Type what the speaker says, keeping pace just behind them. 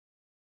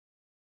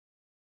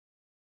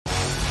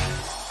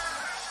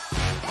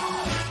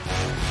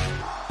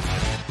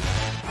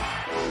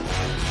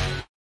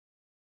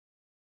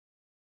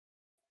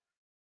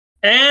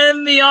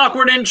And the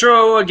awkward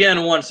intro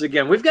again, once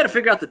again. We've got to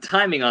figure out the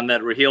timing on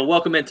that, Raheel.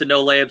 Welcome into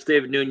No Layups.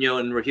 David Nuno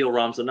and Raheel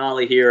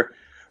Ramzanali here.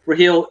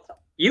 Raheel,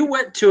 you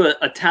went to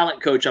a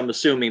talent coach, I'm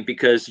assuming,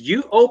 because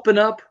you open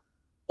up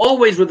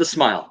always with a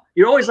smile.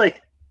 You're always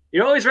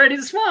ready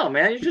to smile,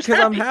 man. You're just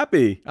Because I'm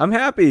happy. happy. I'm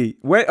happy.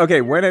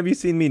 When have you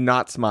seen me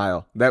not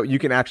smile that you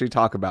can actually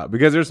talk about?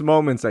 Because there's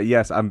moments that,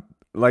 yes, I'm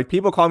like,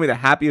 people call me the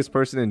happiest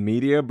person in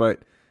media, but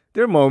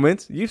there are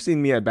moments. You've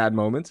seen me at bad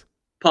moments.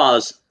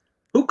 Pause.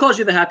 Who calls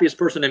you the happiest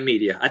person in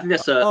media? I think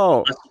that's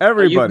Oh, you've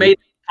everybody. made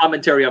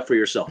commentary up for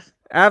yourself.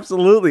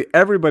 Absolutely.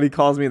 Everybody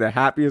calls me the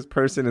happiest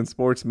person in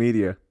sports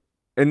media.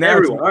 And now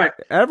it's Everyone. All right.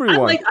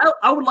 everyone.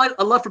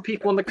 I love for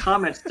people in the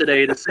comments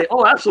today to say,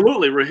 "Oh,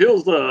 absolutely,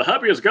 Rahil's the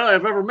happiest guy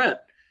I've ever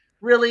met."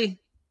 Really?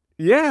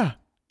 Yeah.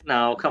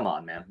 No, come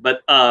on, man.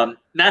 But not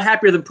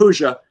happier than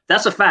Pooja.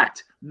 That's a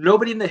fact.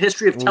 Nobody in the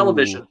history of Ooh.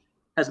 television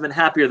has been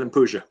happier than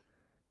Pooja.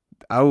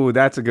 Oh,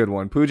 that's a good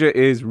one. Pooja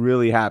is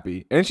really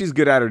happy. And she's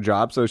good at her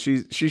job, so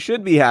she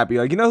should be happy.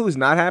 Like, you know who's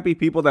not happy?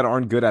 People that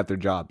aren't good at their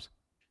jobs.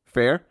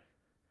 Fair?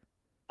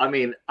 I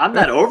mean, I'm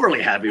not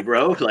overly happy,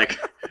 bro. Like,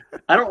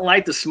 I don't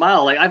like to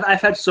smile. Like,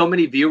 I've had so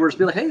many viewers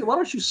be like, "Hey, why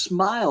don't you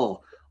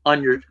smile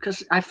on your?"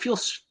 Because I feel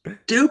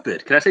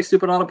stupid. Can I say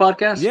stupid on a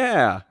podcast?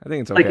 Yeah, I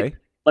think it's Like, okay.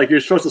 like you're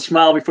supposed to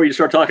smile before you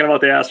start talking about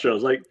the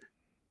Astros. Like,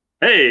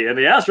 hey, and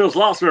the Astros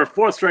lost their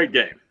fourth straight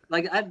game.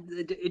 Like,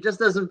 it just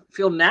doesn't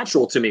feel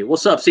natural to me.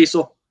 What's up,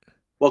 Cecil?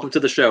 Welcome to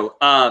the show.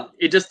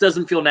 It just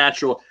doesn't feel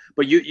natural.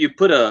 But you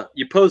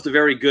posed a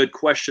very good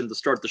question to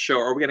start the show.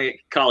 Are we going to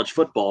get college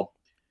football?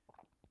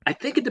 I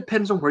think it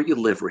depends on where you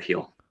live,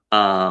 Raheel.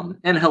 And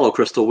hello,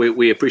 Crystal.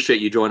 We appreciate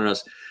you joining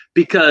us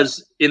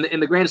because in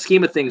the grand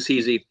scheme of things,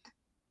 Heezy,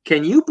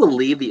 can you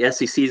believe the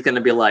SEC is going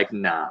to be like,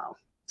 nah,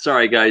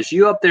 sorry guys,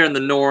 you up there in the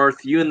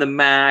North, you in the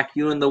MAC,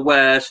 you in the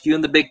West, you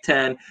in the Big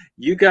Ten,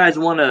 you guys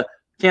want to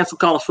cancel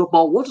college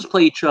football? We'll just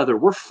play each other.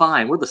 We're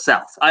fine. We're the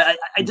South. I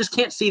just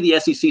can't see the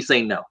SEC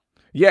saying no.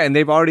 Yeah, and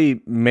they've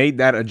already made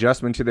that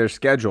adjustment to their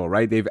schedule,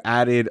 right? They've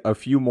added a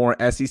few more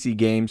SEC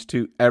games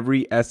to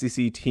every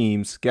SEC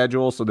team's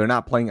schedule, so they're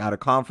not playing out of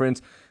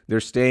conference. They're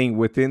staying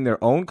within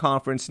their own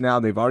conference now.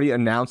 They've already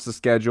announced the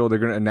schedule. They're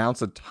going to announce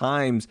the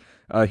times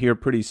here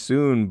pretty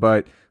soon.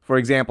 But for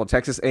example,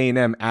 Texas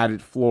A&M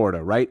added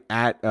Florida right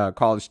at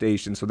College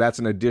Station, so that's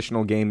an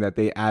additional game that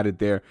they added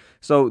there.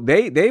 So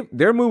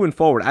they're moving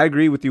forward. I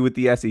agree with you with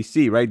the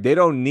SEC, right? They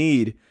don't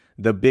need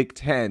the Big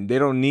Ten. They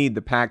don't need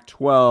the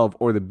Pac-12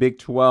 or the Big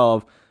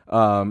 12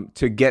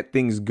 to get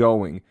things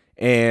going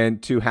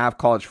and to have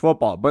college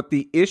football. But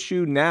the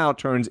issue now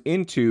turns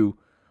into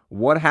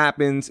what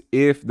happens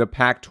if the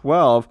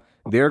Pac-12,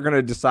 they're going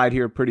to decide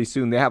here pretty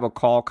soon. They have a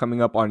call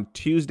coming up on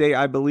Tuesday,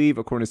 I believe,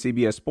 according to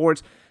CBS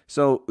Sports.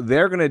 So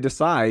they're going to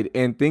decide,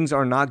 and things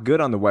are not good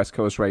on the West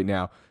Coast right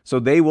now. So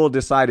they will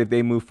decide if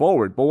they move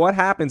forward. But what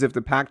happens if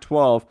the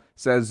Pac-12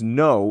 says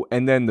no,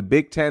 and then the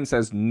Big Ten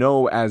says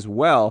no as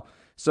well?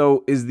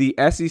 So is the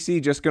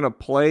SEC just going to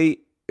play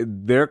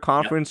their Yep.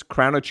 conference,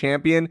 crown a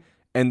champion,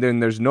 and then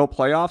there's no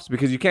playoffs?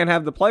 Because you can't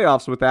have the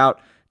playoffs without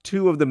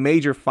two of the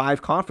major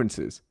five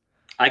conferences.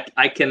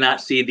 I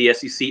cannot see the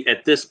SEC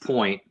at this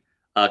point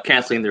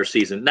canceling their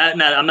season.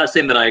 I'm not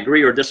saying that I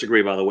agree or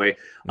disagree. By the way,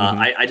 Mm-hmm.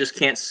 I just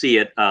can't see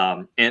it.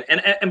 And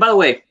by the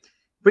way,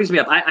 brings me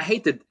up. I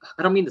hate to.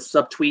 I don't mean to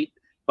subtweet.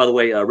 By the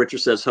way, Richard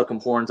says hook 'em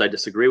horns. I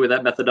disagree with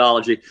that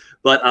methodology,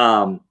 but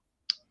no,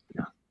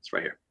 it's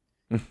right here.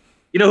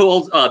 You know who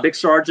old Big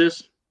Sarge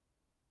is?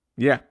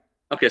 Yeah.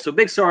 Okay, so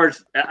Big Sarge,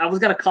 I was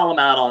gonna call him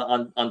out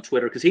on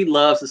Twitter because he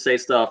loves to say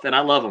stuff, and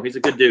I love him. He's a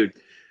good dude.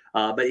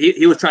 But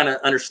he was trying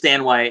to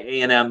understand why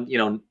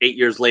A&M, 8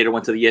 years later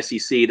went to the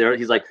SEC.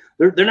 He's like,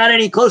 they're not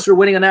any closer to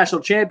winning a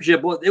national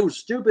championship. Well, it was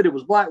stupid. It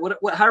was black.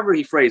 However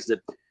he phrased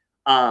it.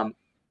 Um,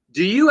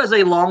 do you, as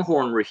a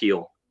Longhorn,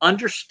 Raheel,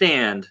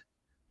 understand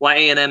why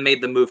A&M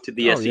made the move to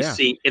the Oh, yeah.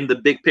 SEC in the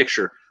big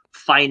picture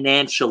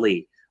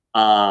financially?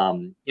 By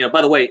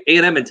the way,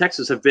 A&M and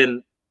Texas have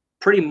been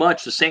pretty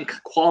much the same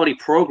quality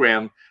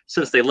program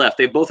since they left.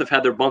 They both have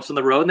had their bumps in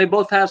the road, and they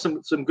both have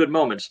some good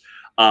moments.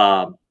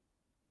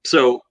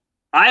 So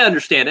I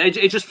understand.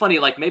 It's just funny,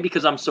 like maybe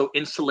because I'm so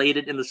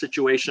insulated in the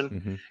situation.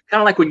 Mm-hmm.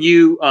 Kind of like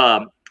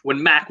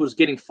when Mac was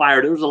getting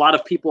fired, there was a lot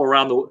of people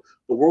around the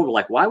world were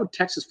like, why would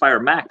Texas fire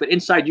Mac? But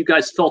inside, you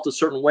guys felt a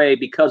certain way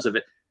because of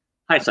it.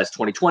 Hindsight's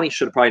 2020.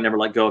 Should have probably never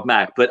let go of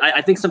Mac. But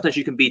I think sometimes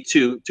you can be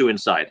too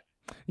inside.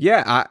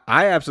 Yeah,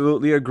 I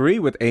absolutely agree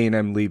with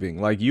A&M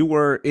leaving. Like, you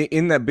were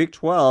in that Big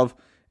 12,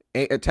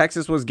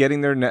 Texas was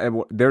getting their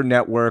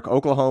network.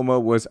 Oklahoma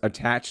was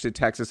attached to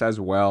Texas as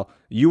well.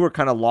 You were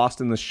kind of lost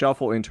in the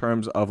shuffle in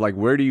terms of like,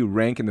 where do you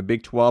rank in the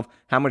Big 12?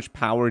 How much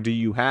power do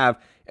you have?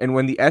 And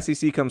when the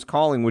SEC comes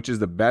calling, which is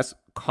the best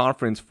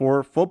conference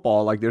for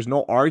football, like, there's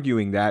no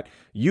arguing that,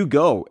 you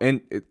go.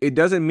 And it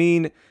doesn't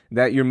mean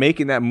that you're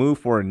making that move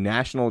for a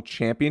national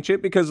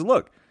championship, because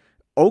look,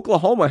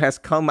 Oklahoma has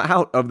come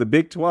out of the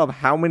Big 12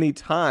 how many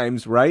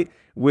times, right?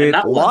 And With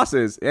not one.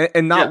 losses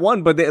and not Yeah.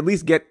 one, but they at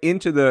least get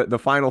into the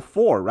Final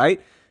Four,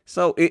 right?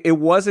 So it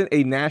wasn't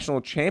a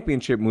national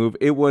championship move.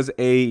 It was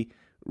a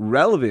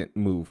relevant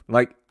move.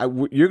 Like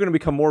you're going to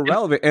become more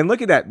relevant. And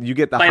look at that. You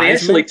get the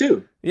financially Heisman.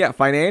 too. Yeah,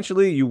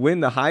 financially, you win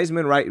the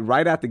Heisman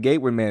right out the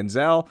gate with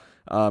Manziel.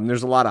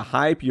 There's a lot of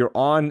hype. You're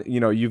on,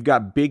 you've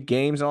got big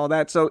games and all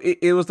that. So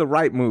it was the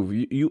right move.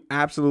 You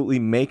absolutely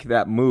make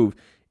that move.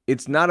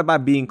 It's not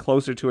about being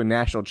closer to a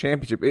national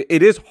championship.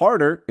 It is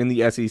harder in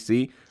the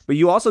SEC, but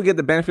you also get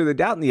the benefit of the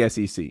doubt in the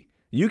SEC.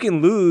 You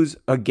can lose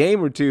a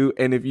game or two,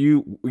 and if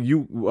you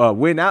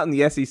win out in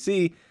the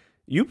SEC,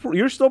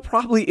 you're still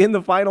probably in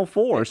the Final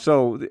Four.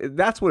 So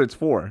that's what it's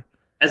for.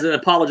 As an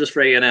apologist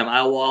for A&M,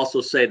 I will also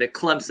say that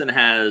Clemson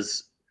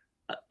has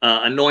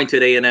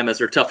anointed A&M as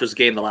their toughest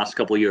game the last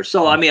couple of years.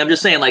 So, I mean, I'm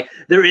just saying, like,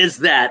 there is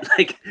that.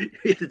 Like, you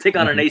have to take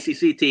on an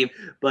ACC team.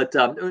 But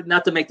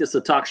not to make this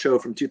a talk show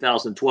from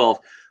 2012,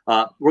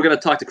 we're going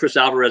to talk to Chris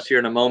Alvarez here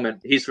in a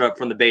moment. He's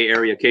from the Bay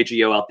Area,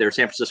 KGO out there,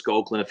 San Francisco,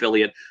 Oakland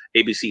affiliate,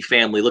 ABC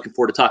family. Looking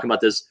forward to talking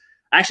about this.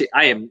 Actually,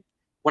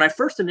 when I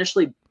first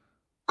initially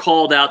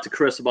called out to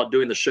Chris about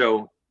doing the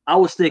show, I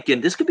was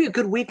thinking this could be a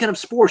good weekend of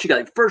sports. You got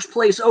like first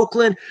place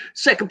Oakland,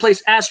 second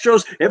place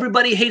Astros.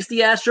 Everybody hates the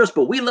Astros,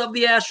 but we love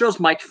the Astros.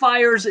 Mike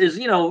Fiers is,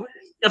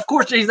 of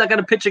course he's not going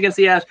to pitch against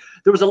the Astros.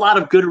 There was a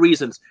lot of good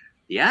reasons.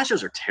 The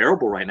Astros are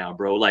terrible right now,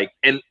 bro. Like,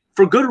 and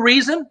for good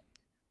reason,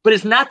 but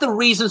it's not the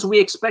reasons we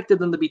expected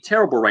them to be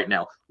terrible right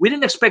now. We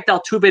didn't expect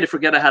Altuve to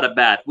forget how to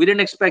bat. We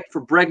didn't expect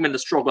for Bregman to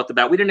struggle at the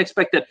bat. We didn't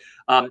expect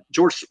that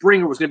George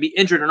Springer was going to be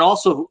injured and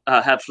also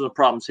have some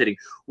problems hitting.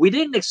 We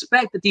didn't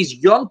expect that these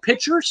young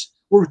pitchers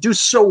will do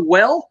so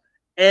well,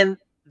 and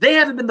they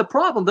haven't been the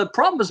problem. The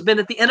problem has been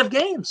at the end of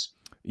games.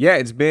 Yeah,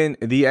 it's been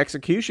the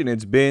execution.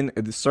 It's been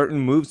certain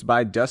moves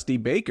by Dusty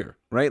Baker,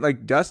 right?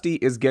 Like Dusty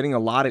is getting a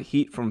lot of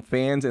heat from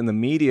fans and the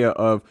media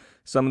of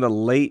some of the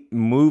late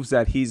moves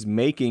that he's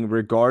making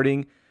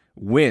regarding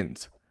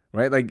wins,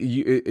 right? Like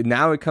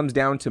now it comes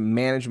down to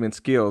management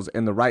skills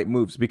and the right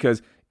moves,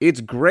 because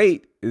it's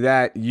great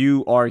that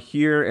you are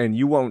here and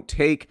you won't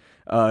take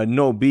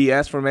no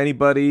BS from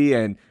anybody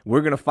and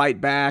we're going to fight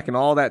back and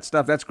all that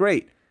stuff. That's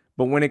great.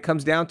 But when it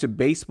comes down to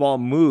baseball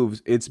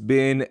moves, it's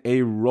been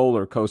a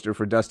roller coaster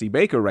for Dusty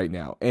Baker right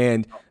now.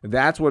 And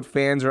that's what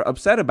fans are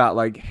upset about.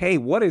 Like, hey,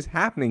 what is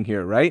happening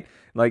here, right?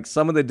 Like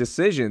some of the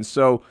decisions.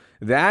 So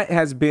that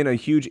has been a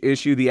huge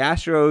issue. The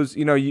Astros,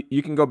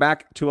 you can go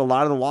back to a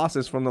lot of the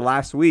losses from the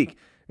last week.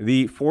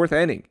 The fourth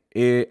inning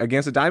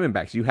against the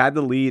Diamondbacks, you had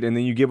the lead and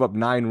then you give up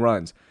 9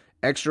 runs.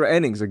 Extra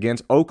innings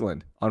against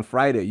Oakland on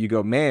Friday. You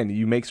go, man,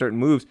 you make certain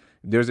moves,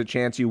 there's a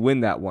chance you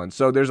win that one.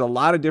 So there's a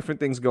lot of different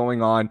things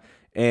going on,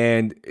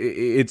 and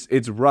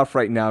it's rough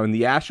right now. And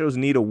the Astros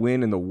need a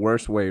win in the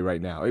worst way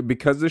right now.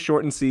 Because of the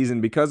shortened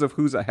season, because of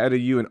who's ahead of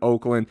you in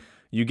Oakland,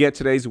 you get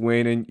today's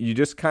win, and you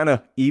just kind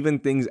of even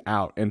things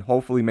out and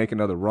hopefully make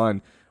another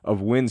run of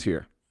wins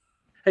here.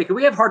 Hey, can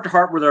we have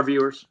heart-to-heart with our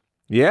viewers?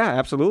 Yeah,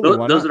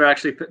 absolutely. Those that are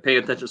actually paying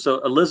attention. So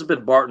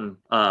Elizabeth Barton,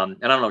 and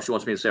I don't know if she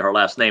wants me to say her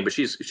last name, but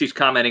she's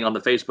commenting on the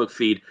Facebook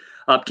feed.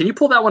 Can you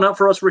pull that one up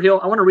for us, Raheel?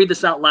 I want to read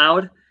this out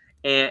loud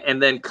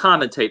and then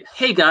commentate.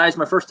 Hey, guys,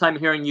 my first time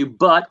hearing you,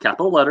 but,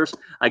 capital letters,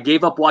 I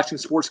gave up watching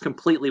sports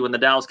completely when the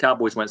Dallas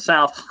Cowboys went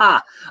south.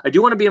 Ha! I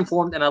do want to be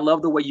informed, and I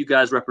love the way you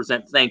guys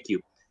represent. Thank you.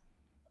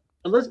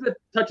 Elizabeth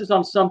touches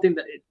on something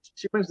that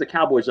she brings the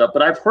Cowboys up,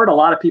 but I've heard a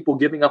lot of people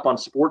giving up on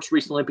sports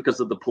recently because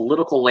of the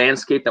political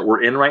landscape that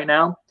we're in right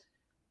now.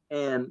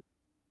 And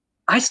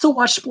I still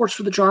watch sports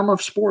for the drama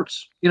of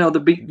sports.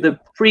 The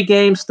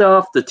pregame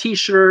stuff, the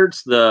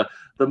T-shirts, the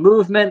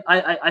movement.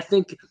 I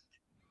think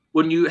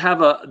when you have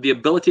the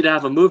ability to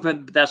have a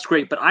movement, that's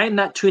great. But I am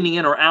not tuning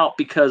in or out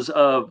because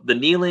of the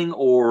kneeling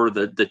or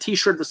the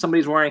T-shirt that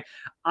somebody's wearing.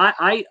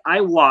 I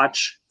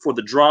watch for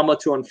the drama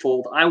to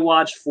unfold. I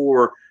watch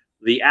for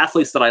the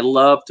athletes that I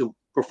love to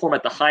perform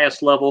at the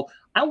highest level.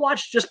 I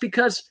watch just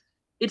because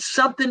it's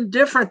something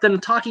different than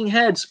Talking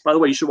Heads. By the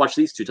way, you should watch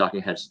these two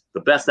Talking Heads,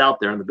 the best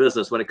out there in the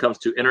business when it comes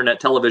to internet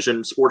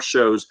television, sports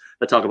shows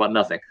that talk about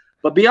nothing.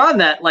 But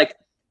beyond that,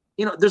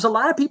 there's a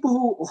lot of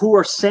people who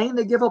are saying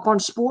they give up on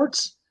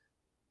sports.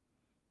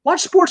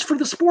 Watch sports for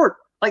the sport,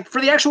 like for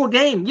the actual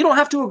game. You don't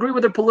have to agree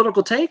with their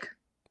political take.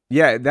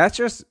 Yeah,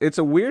 it's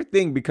a weird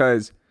thing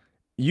because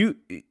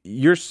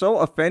you're so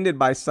offended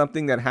by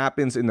something that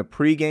happens in the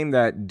pregame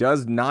that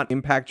does not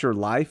impact your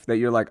life that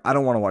you're like, I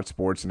don't want to watch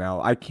sports now.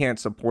 I can't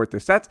support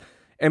this.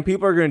 And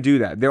people are going to do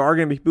that. There are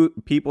going to be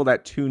people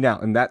that tune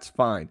out, and that's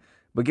fine.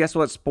 But guess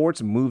what?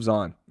 Sports moves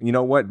on. You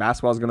know what?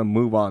 Basketball is going to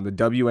move on. The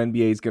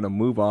WNBA is going to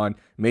move on.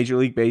 Major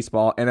League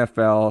Baseball,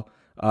 NFL,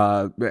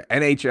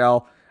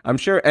 NHL. I'm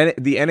sure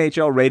the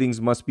NHL ratings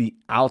must be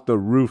out the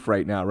roof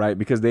right now, right?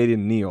 Because they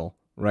didn't kneel.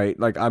 Right?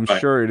 Like I'm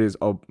sure it is.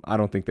 Oh, I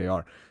don't think they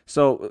are.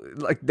 So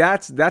like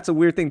that's a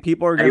weird thing.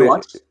 People are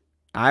going to.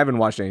 I haven't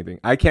watched anything.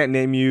 I can't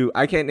name you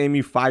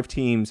 5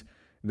 teams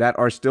that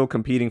are still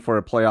competing for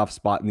a playoff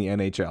spot in the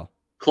NHL.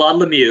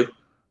 Claude Lemieux,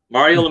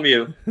 Mario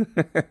Lemieux.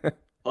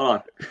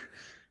 Hold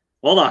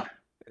on. Nope.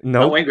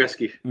 Not Wayne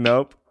Gretzky.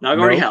 Nope. Not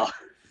Gordie Howe.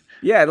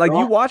 Yeah, like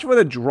you watch for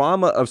the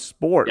drama of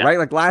sport, right?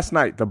 Like last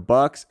night, the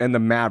Bucks and the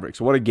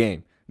Mavericks. What a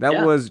game.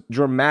 That was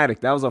dramatic.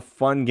 That was a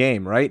fun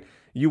game, right?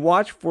 You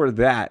watch for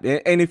that.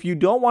 And if you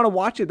don't want to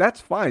watch it, that's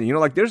fine. You know,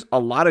 like there's a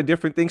lot of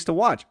different things to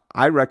watch.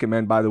 I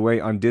recommend, by the way,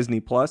 on Disney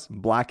Plus,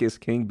 Black is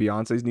King,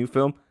 Beyonce's new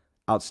film.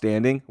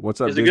 Outstanding. What's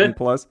up, Disney good?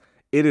 Plus?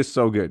 It is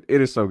so good.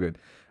 It is so good.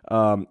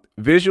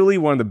 Visually,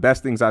 one of the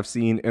best things I've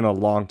seen in a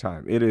long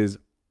time. It is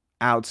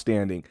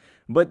outstanding.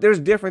 But there's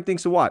different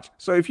things to watch.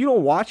 So if you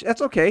don't watch,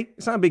 that's okay.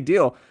 It's not a big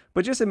deal.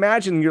 But just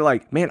imagine you're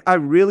like, man, I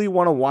really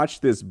want to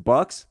watch this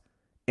Bucks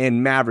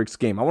and Mavericks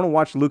game. I want to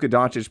watch Luka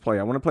Doncic play.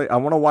 I want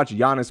to watch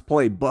Giannis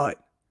play, but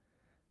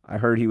I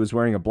heard he was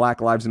wearing a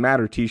Black Lives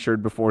Matter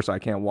t-shirt before, so I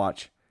can't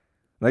watch.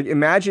 Like,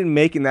 imagine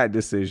making that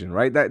decision,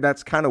 right?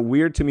 That's kind of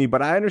weird to me,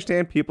 but I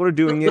understand people are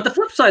doing it. But the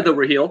flip side, though,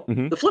 Raheel,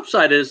 the flip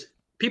side is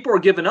people are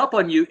giving up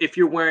on you if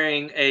you're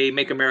wearing a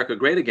Make America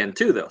Great Again,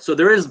 too, though. So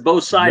there is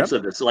both sides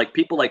of it. So, like,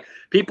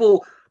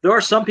 people, there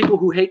are some people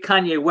who hate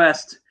Kanye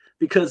West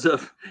because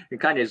of, and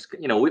Kanye's,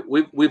 you know,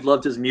 we've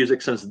loved his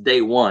music since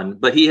day one,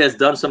 but he has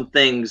done some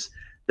things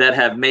that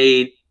have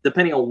made,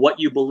 depending on what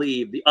you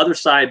believe, the other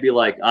side be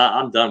like,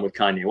 I'm done with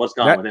Kanye. What's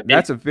gone with it?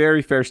 That's a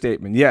very fair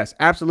statement. Yes,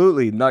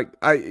 absolutely. Like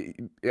I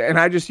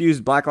just use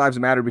Black Lives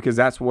Matter because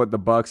that's what the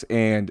Bucks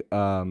and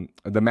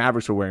the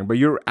Mavericks are wearing. But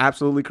you're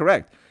absolutely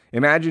correct.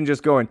 Imagine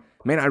just going,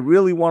 man, I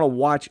really want to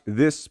watch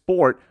this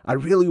sport. I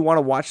really want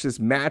to watch this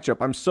matchup.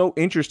 I'm so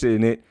interested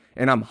in it,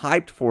 and I'm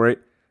hyped for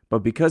it. But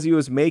because he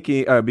was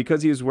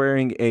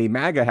wearing a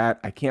MAGA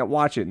hat, I can't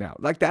watch it now.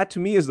 Like, that to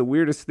me is the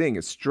weirdest thing.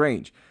 It's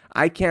strange.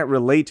 I can't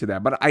relate to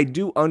that, but I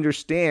do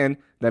understand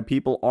that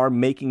people are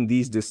making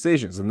these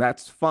decisions, and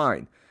that's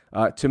fine.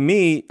 To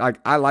me, like,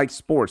 I like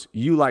sports.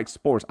 You like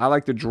sports. I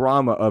like the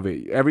drama of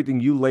it.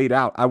 Everything you laid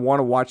out. I want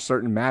to watch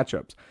certain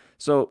matchups.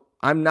 So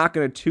I'm not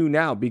going to tune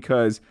out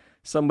because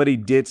somebody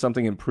did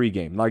something in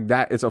pregame. Like,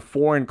 that is a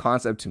foreign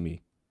concept to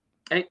me.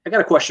 Hey, I got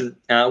a question.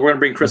 We're going to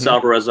bring Chris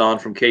Alvarez on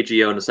from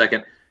KGO in a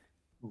second.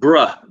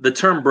 Bruh, the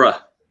term bruh.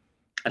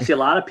 I see a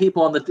lot of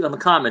people on the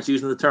comments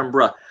using the term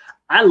bruh.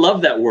 I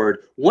love that word.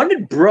 When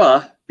did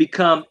bruh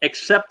become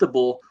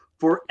acceptable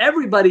for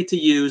everybody to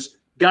use?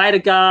 Guy to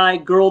guy,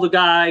 girl to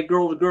guy,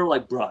 girl to girl,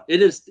 like bruh. It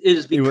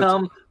has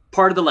become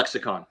part of the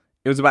lexicon.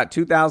 It was about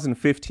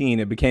 2015.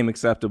 It became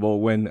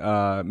acceptable when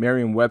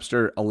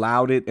Merriam-Webster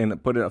allowed it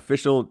and put an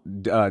official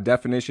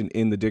definition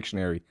in the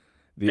dictionary.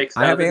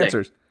 I have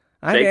answers.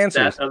 I have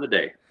answers. Of the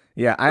day.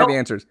 Yeah, I have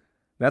answers.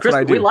 That's Chris,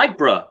 what I do. We like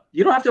bruh.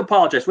 You don't have to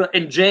apologize.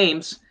 And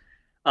James,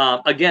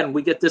 again,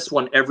 we get this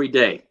one every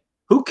day.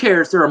 Who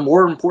cares? There are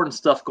more important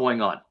stuff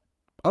going on.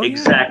 Oh,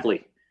 exactly.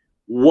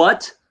 Yeah.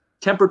 What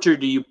temperature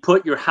do you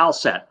put your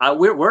house at?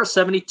 We're a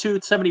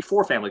 72,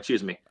 74 family,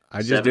 excuse me.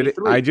 I just did it.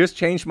 I just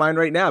changed mine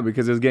right now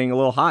because it was getting a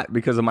little hot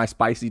because of my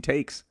spicy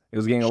takes. It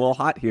was getting a little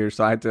hot here,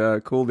 so I had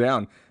to cool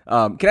down.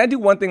 Can I do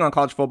one thing on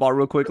college football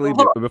real quickly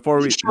before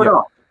we?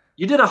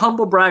 You did a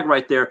humble brag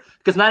right there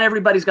because not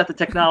everybody's got the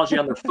technology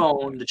on their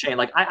phone to change.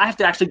 Like I have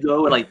to actually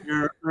go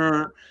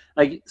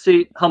and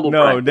see humble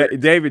brag. No,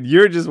 David,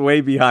 you're just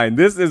way behind.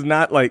 This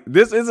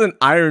isn't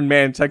Iron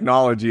Man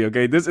technology.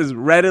 Okay, this is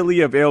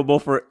readily available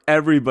for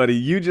everybody.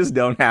 You just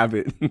don't have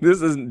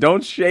it.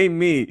 Don't shame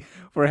me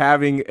for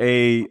having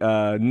a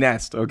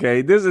Nest.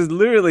 Okay, this is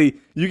literally,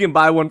 you can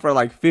buy one for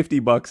like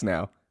 $50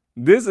 now.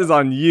 This is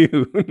on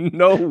you.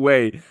 No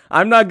way.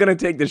 I'm not going to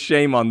take the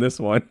shame on this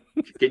one.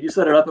 Can you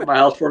set it up at my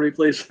house for me,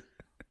 please?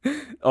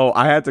 Oh,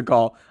 I had to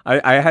call.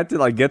 I had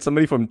to get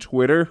somebody from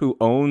Twitter who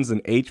owns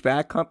an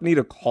HVAC company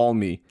to call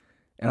me.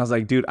 And I was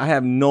like, dude, I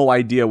have no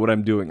idea what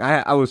I'm doing.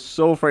 I was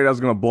so afraid I was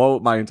going to blow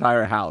up my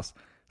entire house.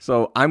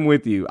 So I'm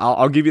with you.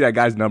 I'll give you that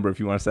guy's number if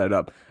you want to set it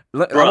up.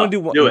 Bruh,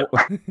 do it.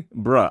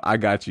 Bruh, I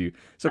got you.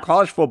 So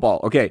college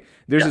football. Okay,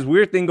 there's this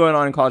weird thing going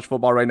on in college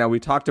football right now. We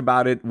talked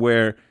about it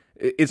where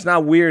it's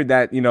not weird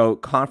that,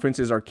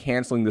 conferences are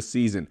canceling the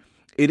season.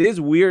 It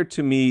is weird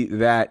to me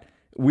that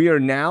we are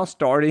now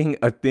starting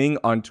a thing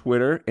on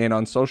Twitter and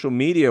on social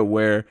media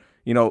where,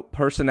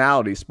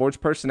 sports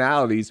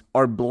personalities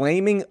are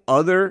blaming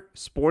other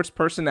sports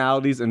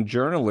personalities and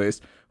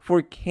journalists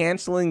for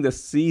canceling the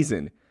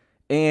season.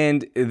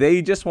 And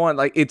they just want,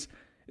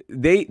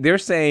 they're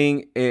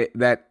saying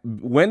that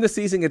when the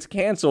season gets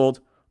canceled,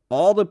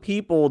 all the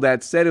people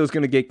that said it was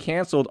going to get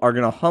canceled are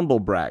going to humble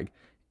brag.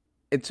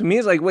 It, to me,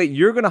 it's like, wait,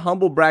 you're going to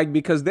humble brag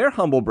because they're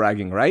humble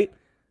bragging, right?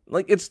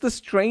 Like, it's the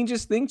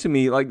strangest thing to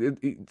me. Like,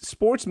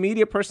 sports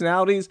media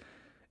personalities,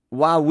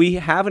 while we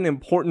have an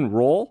important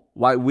role,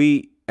 while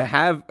we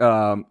have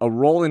a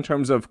role in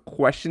terms of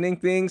questioning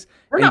things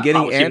and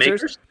getting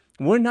answers,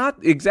 we're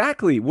not the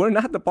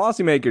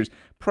policymakers.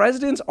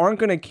 Presidents aren't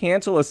going to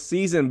cancel a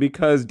season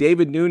because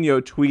David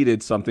Nuno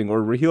tweeted something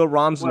or Raheel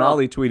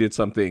Ramzanali tweeted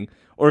something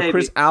or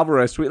Chris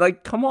Alvarez tweeted.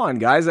 Like, come on,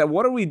 guys.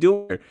 What are we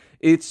doing here?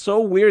 It's so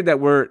weird that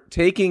we're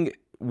taking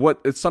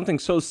it's something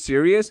so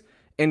serious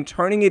and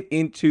turning it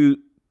into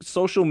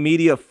social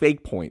media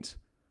fake points.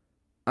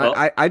 Well,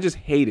 I just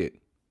hate it.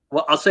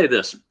 Well, I'll say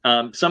this.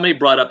 Somebody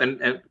brought up,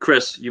 and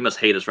Chris, you must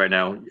hate us right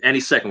now. Any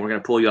second, we're going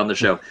to pull you on the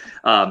show.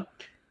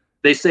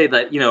 They say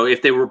that,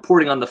 if they were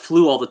reporting on the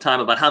flu all the time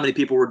about how many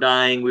people were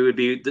dying, we would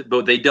be,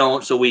 but they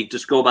don't. So we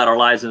just go about our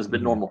lives and it's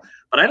been normal.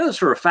 But I know this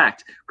for a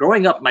fact.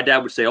 Growing up, my dad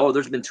would say, "Oh,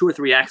 there's been 2 or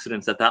 3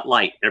 accidents at that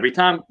light." Every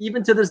time,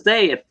 even to this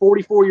day, at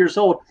 44 years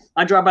old,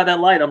 I drive by that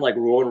light. I'm like,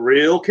 going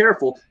real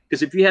careful,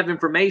 because if you have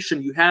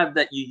information, you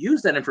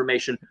use that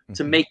information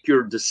to make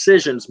your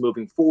decisions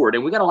moving forward.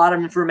 And we got a lot of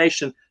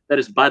information that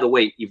is, by the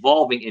way,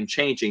 evolving and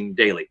changing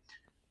daily.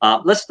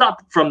 Let's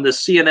stop from the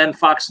CNN,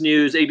 Fox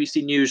News,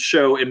 ABC News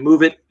show and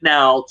move it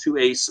now to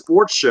a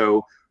sports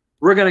show.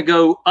 We're going to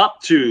go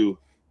up to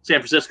San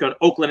Francisco and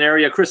Oakland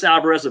area. Chris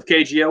Alvarez of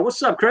KGO.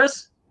 What's up,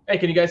 Chris? Hey,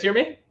 can you guys hear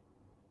me?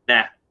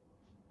 Nah.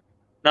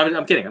 No,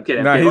 I'm kidding.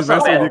 No, he's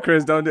messing with you,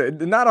 Chris. Don't do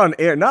it. Not on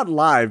air, not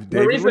live,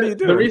 David. What are you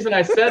doing? The reason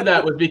I said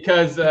that was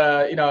because,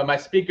 my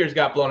speakers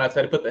got blown out, so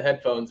I had to put the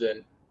headphones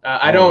in.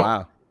 I don't.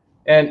 Wow.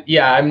 And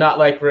yeah, I'm not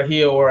like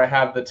Raheel where I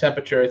have the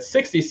temperature. It's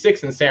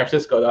 66 in San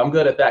Francisco, though. I'm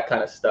good at that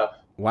kind of stuff.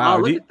 Wow.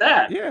 Look at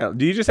that. Yeah.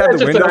 Do you just have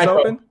the windows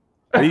open?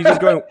 Are you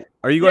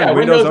going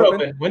windows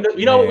open?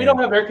 We don't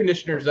have air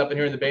conditioners up in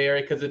here in the Bay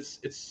Area because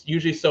it's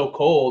usually so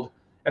cold.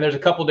 And there's a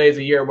couple days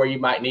a year where you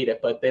might need it,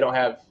 but they don't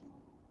have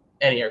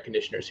any air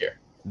conditioners here.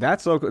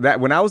 That's so cool. That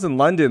when I was in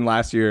London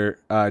last year,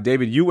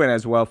 David, you went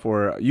as well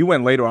you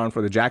went later on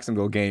for the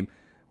Jacksonville game,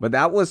 but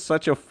that was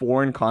such a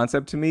foreign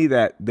concept to me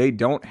that they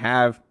don't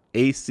have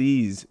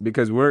ACs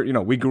because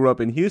we grew up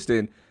in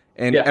Houston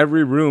and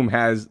every room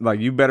has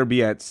you better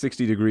be at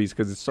 60 degrees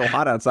because it's so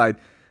hot outside.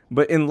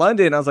 But in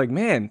London, I was like,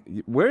 man,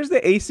 where's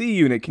the AC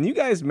unit? Can you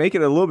guys make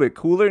it a little bit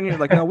cooler? And you're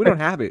like, no, we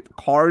don't have it.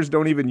 Cars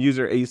don't even use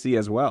their AC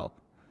as well.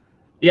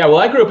 Yeah, well,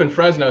 I grew up in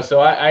Fresno, so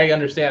I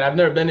understand. I've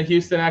never been to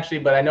Houston, actually,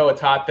 but I know it's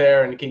hot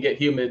there and it can get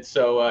humid,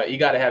 so you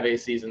got to have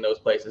ACs in those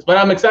places. But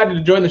I'm excited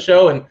to join the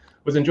show and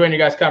was enjoying your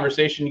guys'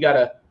 conversation. You got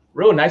a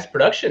real nice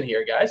production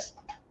here, guys.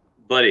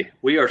 Buddy,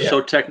 we are so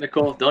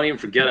technical. Don't even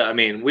forget it. I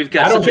mean, we've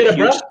got such a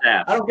huge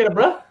staff. I don't get it,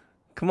 bruh.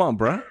 Come on,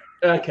 bruh.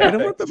 Okay. I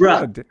don't want the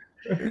bruh.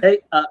 Hey,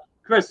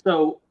 Chris,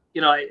 so,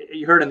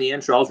 you heard in the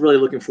intro, I was really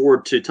looking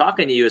forward to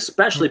talking to you,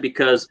 especially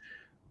because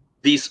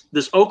this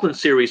Oakland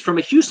series, from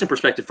a Houston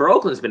perspective, for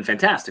Oakland has been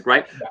fantastic,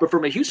 right? Yeah. But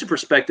from a Houston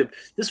perspective,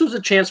 this was a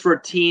chance for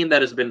a team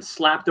that has been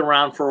slapped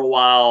around for a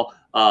while,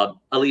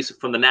 at least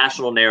from the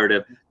national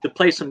narrative, to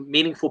play some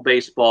meaningful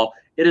baseball.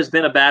 It has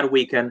been a bad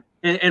weekend,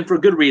 and for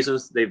good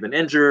reasons. They've been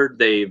injured.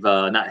 They've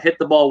not hit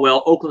the ball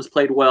well. Oakland's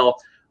played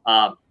well.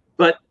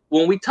 But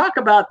when we talk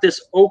about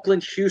this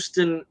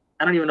Oakland-Houston,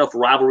 I don't even know if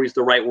rivalry is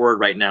the right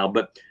word right now,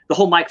 but the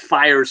whole Mike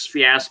Fiers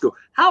fiasco,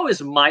 how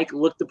is Mike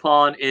looked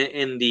upon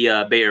in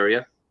the Bay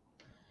Area?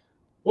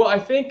 Well, I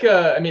think,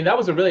 that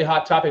was a really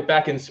hot topic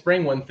back in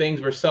spring when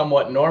things were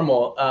somewhat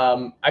normal.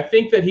 I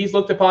think that he's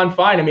looked upon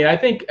fine. I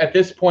think at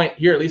this point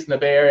here, at least in the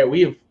Bay Area,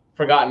 we have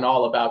forgotten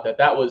all about that.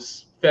 That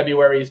was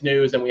February's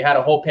news, and we had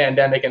a whole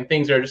pandemic, and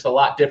things are just a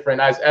lot different,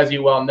 as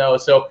you well know.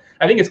 So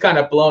I think it's kind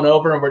of blown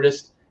over, and we're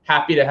just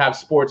happy to have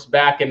sports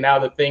back. And now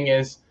the thing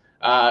is,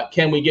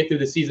 can we get through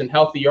the season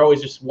healthy? You're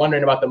always just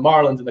wondering about the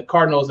Marlins and the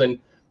Cardinals. And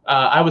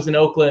I was in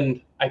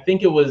Oakland, I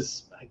think it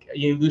was,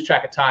 you lose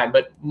track of time,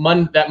 but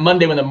that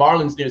Monday when the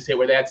Marlins news hit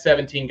where they had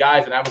 17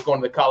 guys and I was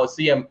going to the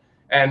Coliseum,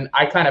 and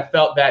I kind of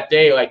felt that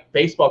day like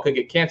baseball could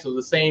get canceled.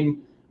 The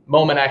same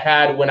moment I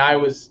had when I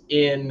was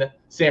in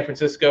San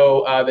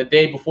Francisco the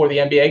day before the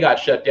NBA got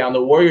shut down.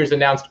 The Warriors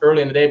announced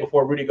early in the day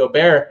before Rudy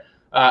Gobert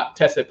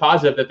tested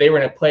positive that they were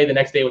going to play the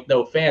next day with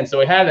no fans. So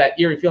it had that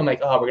eerie feeling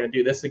like, oh, we're going to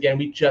do this again.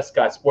 We just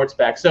got sports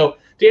back. So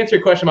to answer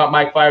your question about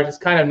Mike Fiers, it's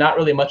kind of not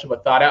really much of a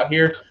thought out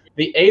here.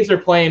 The A's are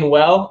playing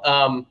well.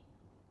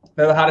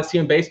 They're the hottest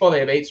team in baseball. They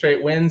have 8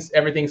 straight wins.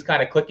 Everything's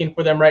kind of clicking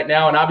for them right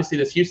now. And obviously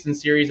this Houston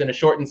series in a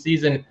shortened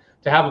season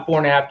to have a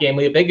 4.5 game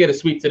lead, if they get a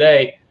sweep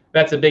today,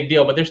 that's a big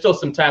deal. But there's still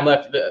some time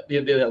left.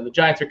 The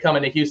Giants are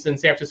coming to Houston.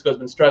 San Francisco's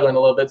been struggling a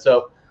little bit.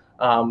 So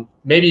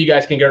maybe you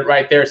guys can get it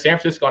right there. San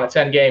Francisco on a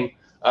 10-game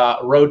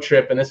road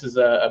trip, and this is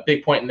a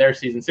big point in their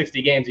season.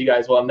 60 games, you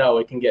guys well know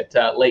it can get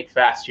late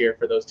fast here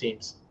for those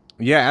teams.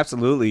 Yeah,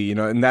 absolutely.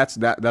 And that's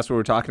what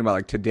we're talking about.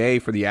 Like today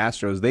for the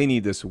Astros, they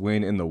need this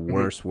win in the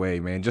worst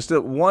way, man. Just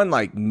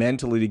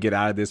mentally to get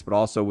out of this, but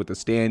also with the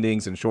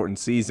standings and shortened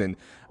season.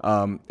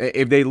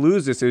 If they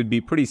lose this, it would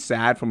be pretty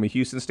sad from a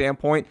Houston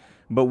standpoint.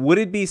 But would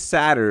it be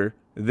sadder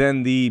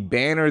than the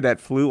banner that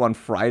flew on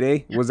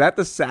Friday? Was that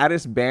the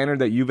saddest banner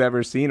that you've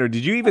ever seen, or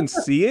did you even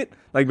see it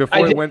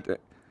before it went?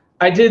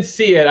 I did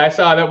see it. I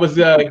saw that was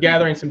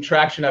gathering some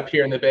traction up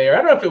here in the Bay Area.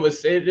 I don't know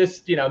if it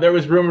just there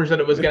was rumors that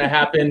it was going to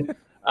happen.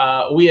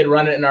 We had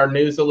run it in our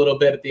news a little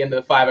bit at the end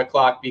of the 5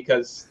 o'clock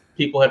because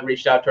people had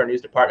reached out to our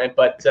news department,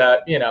 but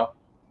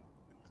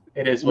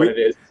it is what it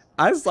is.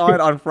 I saw it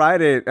on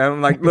Friday, and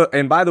I'm like, look,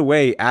 and by the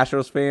way,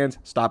 Astros fans,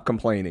 stop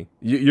complaining.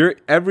 You're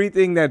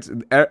everything that's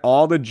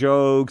all the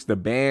jokes, the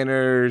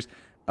banners,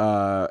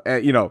 Rob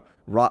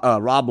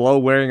Lowe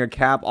wearing a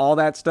cap, all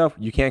that stuff.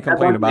 You can't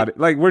complain about it.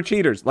 Like, we're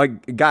cheaters.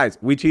 Like, guys,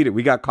 we cheated.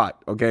 We got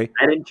caught, okay?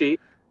 I didn't cheat.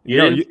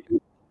 You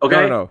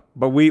okay? No.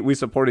 But we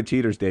supported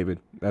cheaters, David.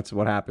 That's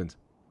what happens.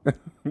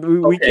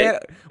 we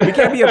can't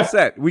be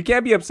upset. We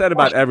can't be upset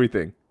about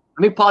everything.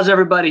 Let me pause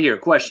everybody here.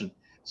 Question.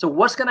 So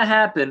what's going to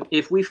happen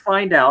if we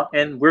find out,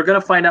 and we're going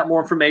to find out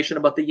more information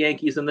about the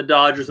Yankees and the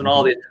Dodgers and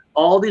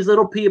all these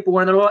little people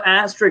wearing their little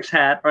asterisk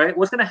hat, right?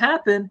 What's going to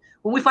happen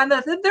when we find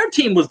out that their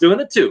team was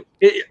doing it too?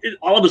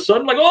 All of a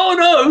sudden, like, oh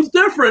no, it's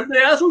different. The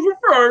Astros were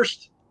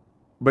first.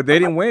 But they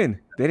didn't win.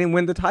 They didn't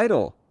win the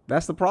title.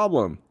 That's the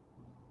problem.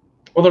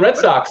 Well, the Red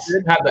Sox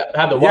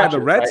had the watch. Yeah,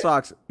 the Red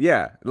Sox.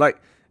 Yeah,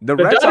 like the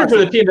Red Dodgers Sox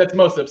are the team that's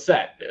most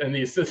upset in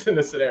this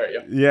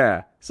scenario.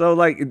 Yeah, so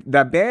like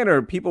that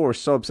banner, people were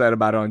so upset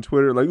about it on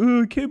Twitter. Like,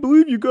 oh, I can't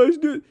believe you guys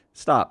did.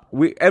 Stop.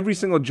 Every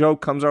single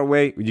joke comes our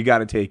way. You got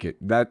to take it.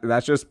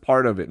 That's just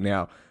part of it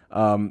now.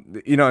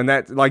 And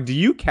that, like, do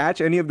you catch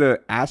any of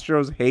the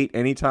Astros hate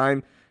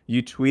anytime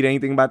you tweet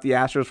anything about the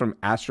Astros from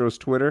Astros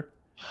Twitter?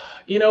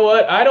 You know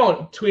what? I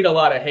don't tweet a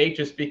lot of hate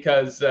just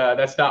because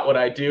that's not what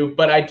I do.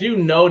 But I do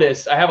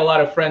notice I have a lot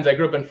of friends. I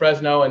grew up in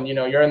Fresno, and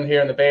you're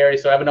here in the Bay Area,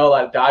 so I know a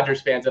lot of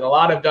Dodgers fans, and a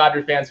lot of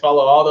Dodger fans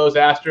follow all those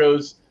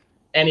Astros,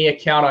 any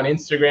account on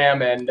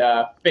Instagram and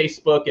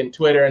Facebook and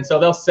Twitter, and so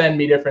they'll send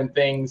me different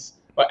things.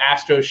 But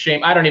Astros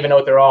shame. I don't even know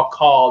what they're all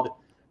called,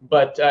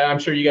 but I'm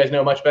sure you guys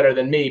know much better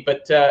than me.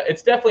 But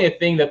it's definitely a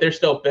thing that they're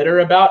still bitter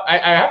about. I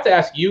have to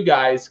ask you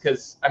guys,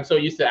 because I'm so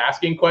used to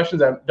asking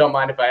questions. I don't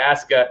mind if I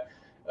ask.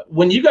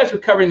 When you guys were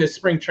covering this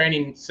spring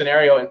training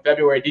scenario in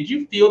February, did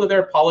you feel that their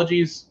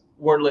apologies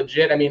were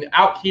legit? I mean,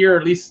 out here,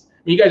 at least,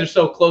 you guys are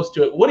so close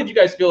to it. What did you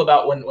guys feel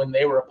about when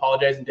they were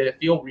apologizing? Did it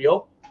feel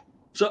real?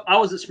 So I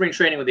was at spring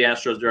training with the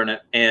Astros during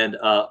it, and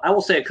I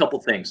will say a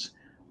couple things.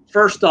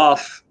 First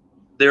off,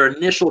 their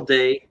initial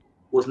day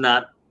was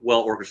not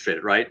well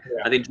orchestrated, right?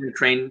 Yeah. I think Jim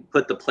Crane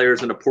put the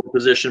players in a poor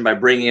position by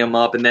bringing them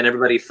up, and then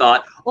everybody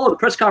thought, oh, the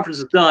press conference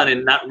is done,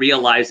 and not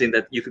realizing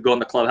that you could go in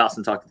the clubhouse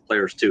and talk to the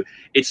players too.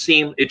 It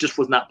just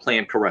was not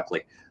planned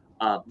correctly.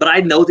 But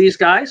I know these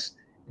guys,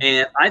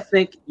 and I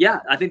think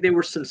they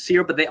were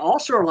sincere, but they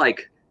also are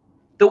like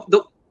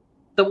the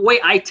way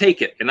I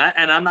take it, and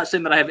I'm not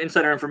saying that I have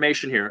insider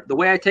information here. The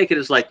way I take it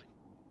is like,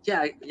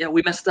 yeah,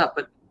 we messed up,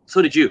 but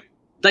so did you.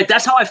 Like,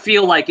 that's how I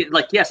feel. Like,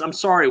 yes, I'm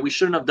sorry, we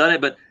shouldn't have done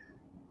it, but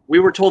we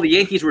were told the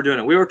Yankees were doing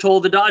it. We were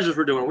told the Dodgers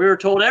were doing it. We were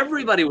told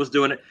everybody was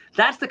doing it.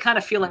 That's the kind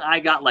of feeling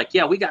I got. Like,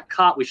 yeah, we got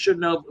caught. We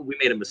shouldn't have. We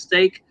made a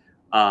mistake.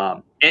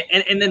 And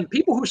then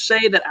people who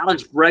say that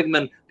Alex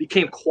Bregman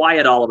became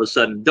quiet all of a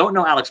sudden don't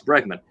know Alex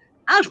Bregman.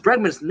 Alex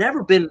Bregman's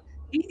never been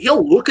 –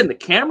 he'll look in the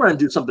camera and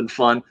do something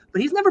fun,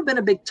 but he's never been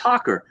a big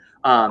talker.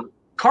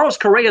 Carlos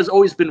Correa has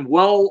always been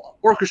well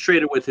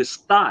orchestrated with his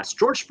thoughts.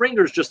 George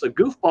Springer is just a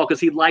goofball because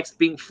he likes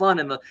being fun.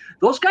 And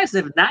those guys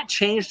have not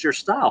changed their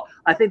style.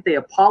 I think they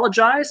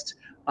apologized.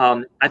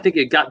 I think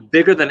it got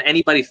bigger than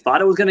anybody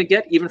thought it was going to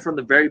get, even from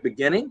the very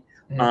beginning.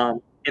 Mm-hmm.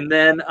 And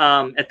then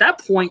at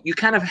that point, you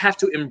kind of have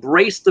to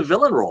embrace the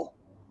villain role.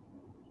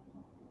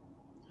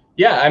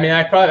 Yeah, I mean,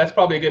 that's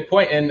probably a good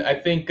point. And I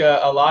think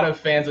a lot of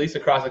fans, at least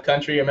across the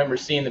country, remember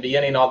seeing the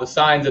beginning, all the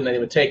signs, and then they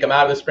would take them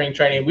out of the spring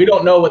training. We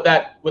don't know what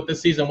this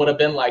season would have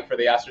been like for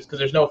the Astros because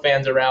there's no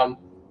fans around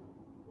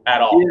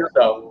at all. Yeah.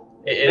 So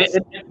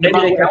maybe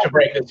they catch a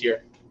break this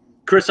year.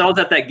 Chris, I was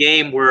at that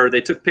game where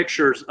they took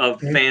pictures of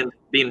fans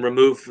being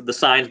removed, the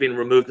signs being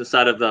removed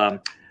inside of the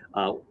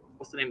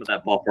what's the name of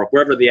that ballpark?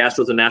 Wherever the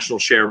Astros a national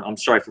share. I'm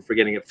sorry for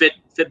forgetting it. Fit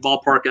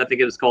Ballpark, I think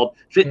it is called.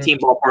 Fit Team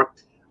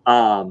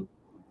Ballpark.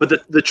 But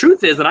the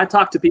truth is, and I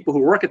talk to people who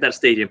work at that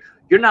stadium,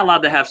 you're not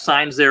allowed to have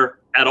signs there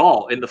at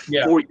all. In the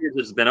 4 years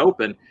it's been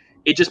open,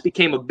 it just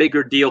became a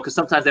bigger deal because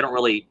sometimes they don't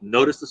really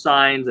notice the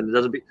signs, and it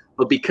doesn't.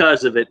 But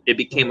because of it, it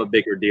became a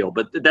bigger deal.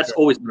 But that's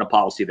always been a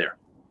policy there.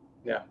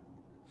 Yeah.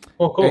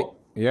 Well, cool.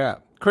 Hey, yeah.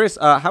 Chris,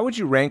 how would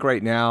you rank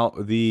right now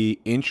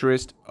the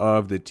interest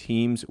of the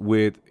teams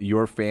with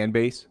your fan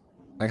base?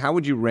 Like, how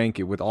would you rank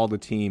it with all the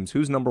teams?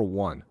 Who's number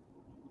one?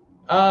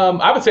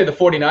 I would say the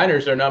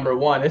 49ers are number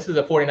one. This is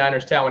a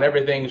 49ers town when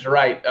everything's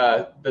right.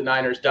 The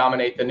Niners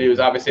dominate the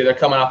news. Obviously, they're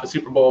coming off a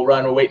Super Bowl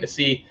run. We're waiting to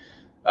see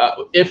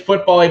if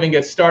football even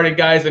gets started,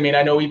 guys. I mean,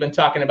 I know we've been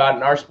talking about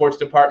in our sports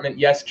department,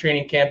 yes,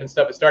 training camp and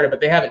stuff has started, but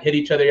they haven't hit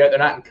each other yet. They're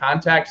not in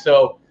contact.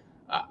 So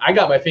I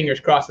got my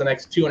fingers crossed the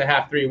next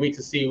 2.5, 3 weeks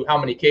to see how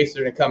many cases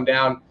are going to come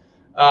down.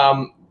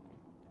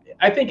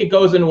 I think it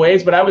goes in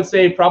waves, but I would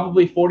say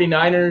probably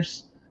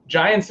 49ers.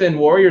 Giants and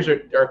Warriors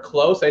are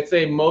close. I'd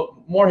say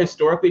more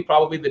historically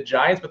probably the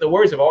Giants, but the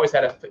Warriors have always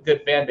had a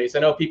good fan base. I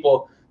know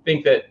people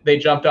think that they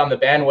jumped on the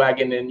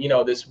bandwagon in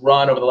this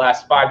run over the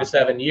last 5 to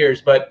 7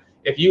 years, but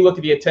if you look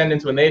at the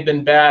attendance when they've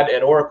been bad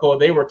at Oracle,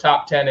 they were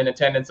top 10 in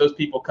attendance. Those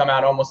people come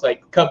out almost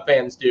like Cub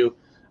fans do.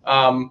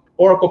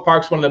 Oracle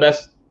Park's one of the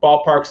best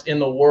ballparks in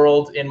the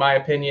world, in my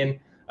opinion.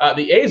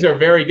 The A's are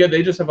very good.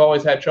 They just have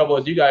always had trouble,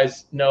 as you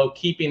guys know,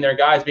 keeping their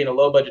guys, being a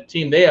low-budget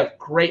team. They have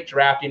great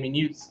drafting. I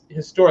mean,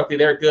 historically,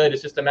 they're good.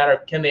 It's just a matter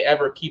of can they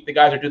ever keep the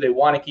guys or do they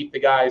want to keep the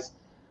guys?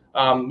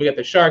 We got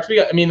the Sharks.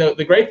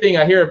 The great thing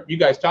I hear you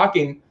guys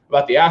talking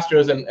about the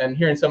Astros and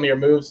hearing some of your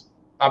moves.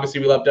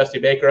 Obviously, we love Dusty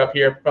Baker up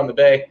here from the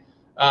Bay.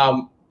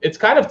 It's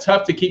kind of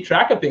tough to keep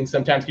track of things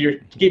sometimes. You're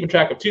keeping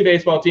track of 2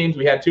 baseball teams.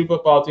 We had 2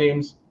 football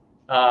teams.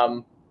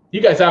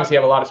 You guys obviously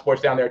have a lot of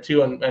sports down there,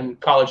 too, and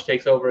college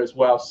takes over as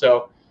well.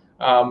 So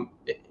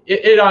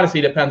It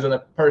honestly depends on the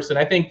person.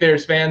 I think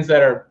there's fans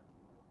that are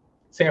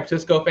San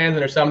Francisco fans,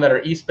 and there's some that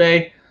are East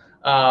Bay,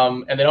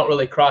 and they don't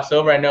really cross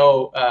over. I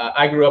know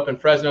I grew up in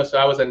Fresno, so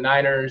I was a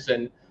Niners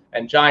and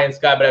Giants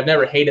guy, but I've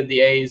never hated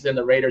the A's and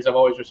the Raiders. I've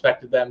always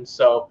respected them.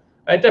 So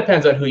it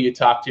depends on who you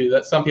talk to.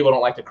 That some people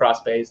don't like to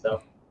cross bays,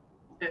 though.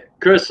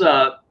 Chris,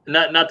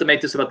 not to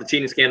make this about the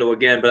cheating scandal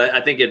again, but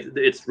I think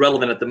it's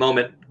relevant at the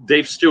moment.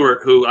 Dave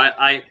Stewart, who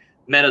I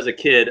met as a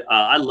kid,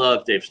 I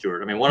love Dave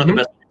Stewart. I mean, one of the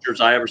best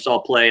pitchers I ever saw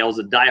play. I was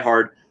a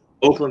diehard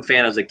Oakland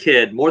fan as a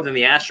kid, more than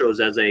the Astros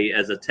as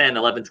a 10,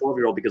 11,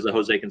 12-year-old because of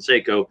Jose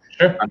Canseco.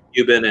 Sure. I'm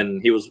Cuban,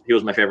 and he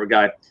was my favorite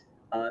guy.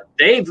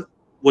 Dave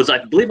was,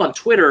 I believe, on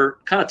Twitter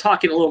kind of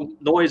talking a little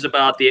noise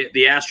about the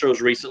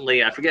Astros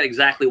recently. I forget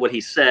exactly what he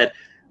said,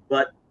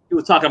 but he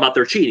was talking about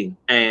their cheating.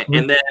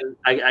 And then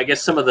I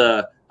guess some of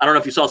the – I don't know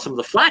if you saw some of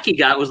the flack he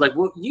got. It was like,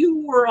 well,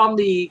 you were on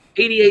the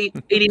 88,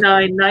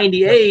 89,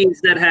 90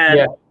 A's that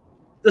had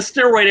the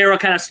steroid era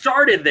kind of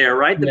started there,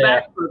 right? The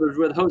back brothers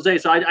with Jose.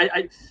 So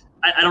I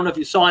don't know if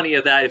you saw any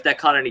of that, if that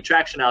caught any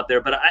traction out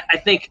there. But I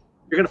think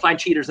you're going to find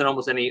cheaters in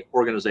almost any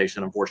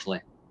organization,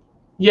 unfortunately.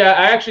 Yeah,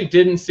 I actually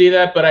didn't see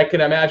that, but I could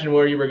imagine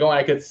where you were going.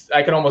 I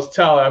could almost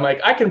tell. I'm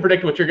like, I can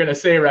predict what you're going to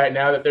say right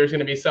now, that there's going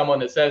to be someone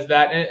that says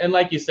that. And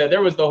like you said,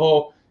 there was the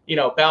whole,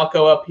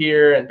 Balco up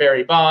here and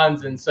Barry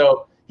Bonds. And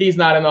so he's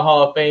not in the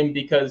Hall of Fame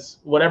because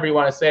whatever you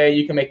want to say,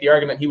 you can make the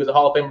argument he was a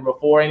Hall of Famer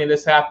before any of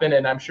this happened.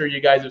 And I'm sure you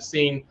guys have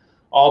seen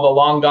all the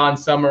Long Gone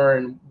Summer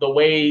and the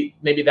way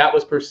maybe that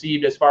was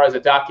perceived as far as a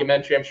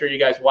documentary. I'm sure you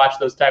guys watch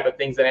those type of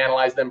things and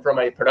analyze them from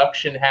a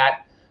production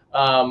hat.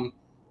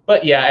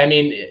 But yeah, I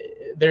mean,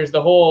 there's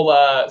the whole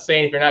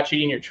saying, if you're not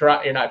cheating,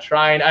 you're not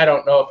trying. I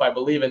don't know if I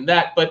believe in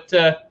that, but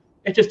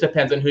it just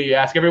depends on who you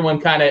ask. Everyone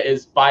kind of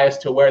is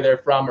biased to where they're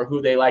from or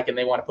who they like, and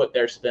they want to put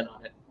their spin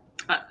on it.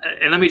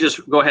 And let me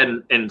just go ahead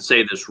and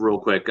say this real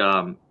quick.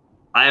 I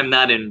am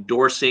not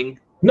endorsing.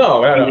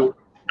 No.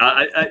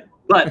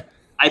 But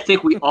I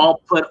think we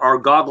all put our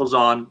goggles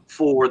on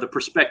for the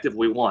perspective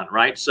we want,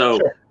 right? So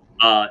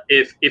sure.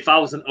 If I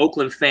was an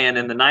Oakland fan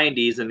in the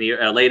 90s and the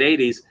late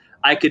 80s,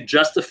 I could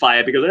justify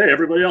it because, hey,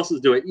 everybody else is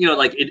doing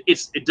it.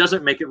 It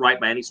doesn't make it right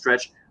by any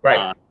stretch.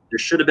 Right. There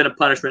should have been a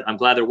punishment. I'm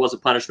glad there was a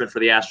punishment for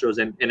the Astros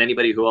and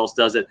anybody who else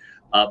does it.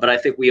 But I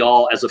think we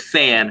all, as a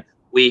fan,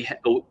 we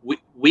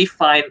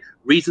find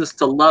reasons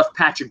to love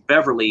Patrick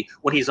Beverley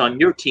when he's on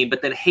your team,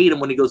 but then hate him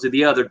when he goes to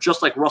the other,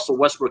 just like Russell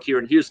Westbrook here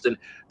in Houston.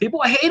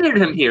 People hated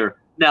him here.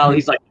 Now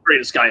he's like the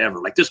greatest guy ever.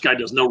 Like, this guy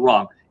does no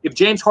wrong. If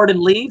James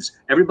Harden leaves,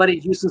 everybody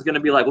in Houston's going to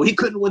be like, well, he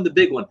couldn't win the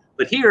big one.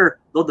 But here,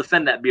 they'll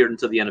defend that beard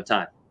until the end of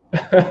time.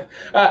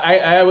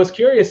 I was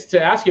curious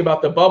to ask you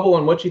about the bubble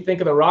and what you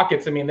think of the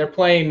Rockets. I mean, they're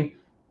playing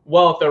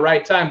well at the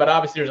right time, but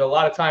obviously there's a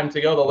lot of time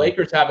to go. The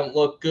Lakers haven't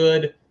looked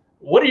good.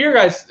 What are your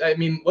guys? I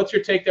mean, what's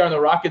your take there on the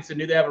Rockets, and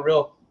do they have a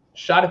real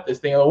shot at this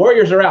thing? The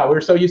Warriors are out. We're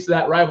so used to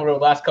that rivalry the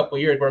last couple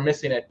of years. We're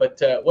missing it.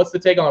 But what's the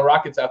take on the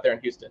Rockets out there in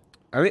Houston?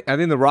 I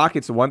think the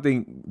Rockets, one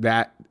thing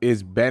that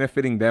is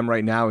benefiting them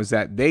right now is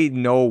that they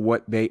know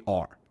what they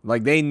are.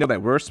 Like, they know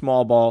that we're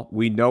small ball.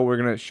 We know we're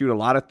going to shoot a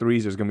lot of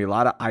threes. There's going to be a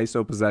lot of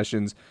ISO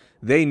possessions.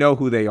 They know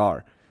who they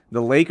are.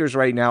 The Lakers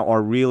right now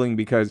are reeling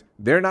because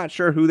they're not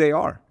sure who they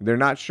are. They're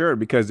not sure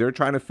because they're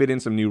trying to fit in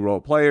some new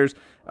role players.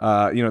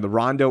 The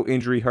Rondo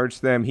injury hurts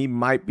them. He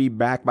might be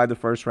back by the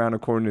first round,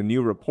 according to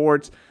new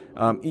reports.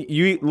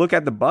 You look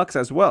at the Bucks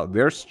as well.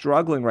 They're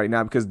struggling right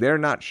now because they're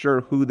not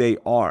sure who they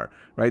are.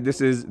 Right?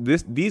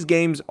 These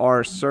games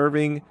are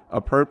serving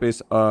a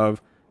purpose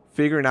of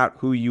figuring out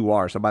who you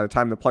are. So by the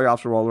time the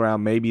playoffs roll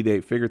around, maybe they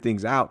figure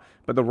things out.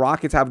 But the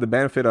Rockets have the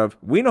benefit of,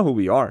 we know who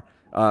we are.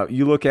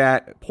 You look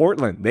at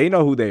Portland, they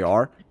know who they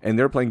are, and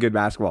they're playing good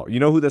basketball. You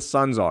know who the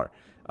Suns are.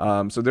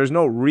 So there's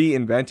no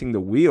reinventing the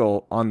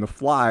wheel on the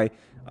fly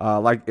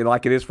like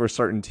it is for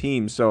certain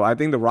teams. So I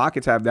think the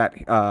Rockets have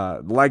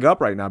that leg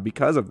up right now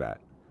because of that.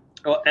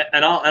 Well,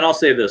 and I'll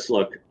say this,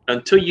 look,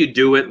 until you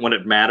do it when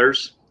it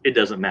matters, it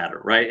doesn't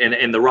matter, right?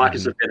 And the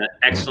Rockets have been an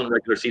excellent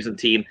regular season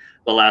team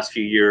the last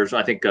few years.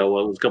 I think it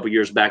was a couple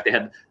years back, they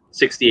had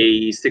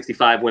 60,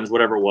 65 wins,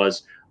 whatever it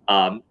was.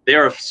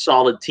 They're a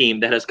solid team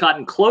that has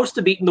gotten close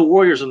to beating the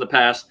Warriors in the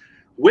past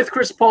with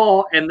Chris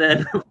Paul, and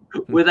then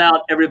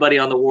without everybody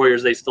on the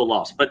Warriors, they still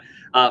lost. But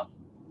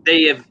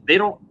they've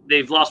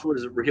lost. What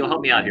is it? He'll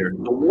help me out here.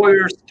 The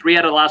Warriors 3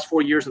 out of the last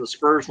 4 years, and the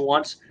Spurs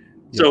once.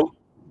 Yeah. So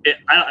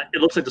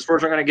it looks like the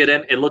Spurs aren't going to get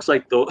in. It looks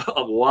like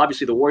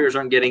obviously the Warriors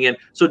aren't getting in.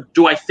 So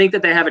do I think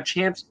that they have a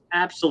chance?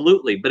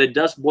 Absolutely. But it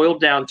does boil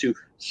down to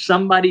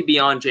somebody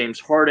beyond James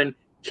Harden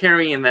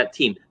carrying that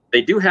team.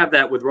 They do have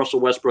that with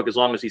Russell Westbrook as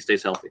long as he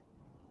stays healthy.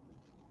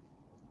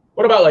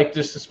 What about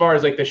just as far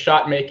as the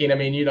shot making? I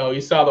mean,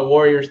 you saw the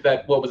Warriors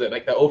that, what was it,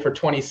 like the 0 for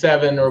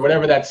 27 or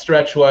whatever that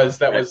stretch was,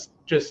 that was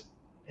just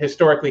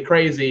historically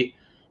crazy.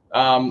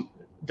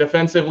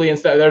 Defensively,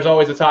 instead, there's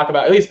always a talk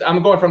about, at least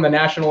I'm going from the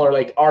national or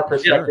our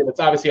perspective. Sure.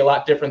 It's obviously a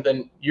lot different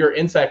than your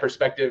inside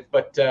perspective,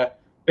 but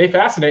they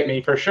fascinate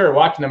me for sure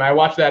watching them. I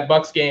watched that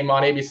Bucks game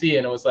on ABC,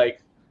 and it was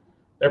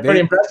they're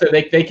pretty impressive.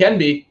 They can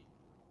be.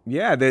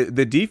 Yeah,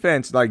 the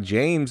defense, like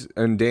James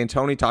and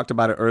D'Antoni talked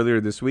about it earlier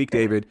this week,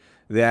 David,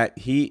 that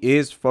he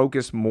is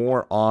focused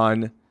more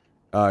on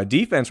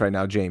defense right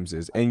now. James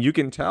is, and you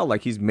can tell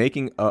like he's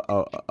making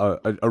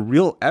a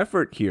real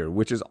effort here,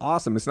 which is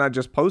awesome. It's not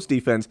just post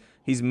defense;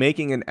 he's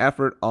making an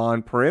effort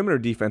on perimeter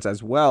defense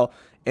as well.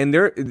 And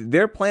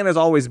their plan has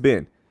always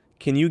been,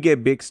 can you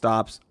get big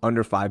stops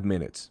under 5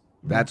 minutes?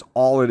 That's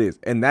all it is.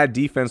 And that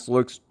defense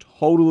looks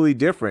totally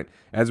different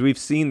as we've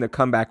seen the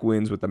comeback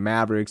wins with the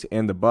Mavericks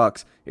and the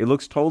Bucks. It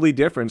looks totally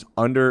different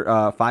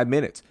under 5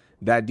 minutes.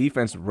 That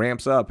defense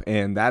ramps up,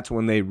 and that's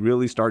when they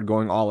really start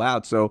going all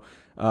out. So,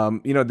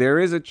 there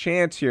is a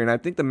chance here, and I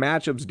think the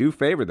matchups do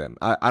favor them.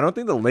 I don't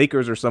think the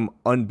Lakers are some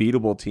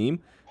unbeatable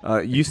team.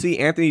 You see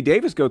Anthony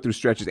Davis go through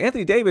stretches.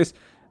 Anthony Davis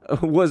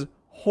was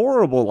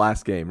horrible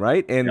last game,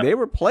 right? And they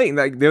were playing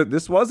like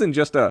this wasn't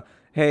just a,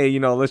 hey,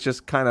 let's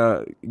just kind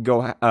of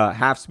go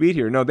half speed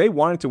here. No, they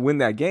wanted to win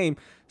that game.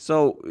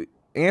 So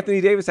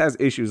Anthony Davis has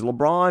issues.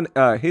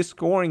 LeBron, his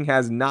scoring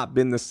has not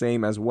been the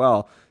same as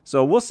well.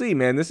 So we'll see,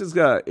 man. This has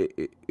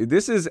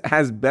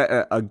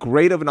been a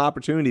great of an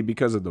opportunity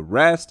because of the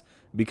rest,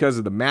 because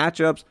of the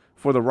matchups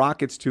for the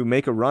Rockets to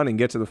make a run and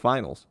get to the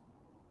finals.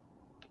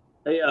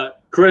 Hey,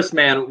 Chris,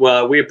 man,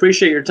 we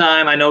appreciate your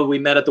time. I know we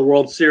met at the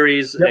World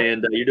Series,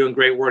 and you're doing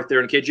great work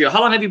there in KGO.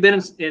 How long have you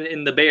been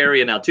in the Bay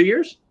Area now? 2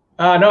 years?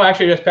 No,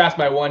 actually, just passed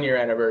my 1 year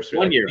anniversary.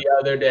 1 year. The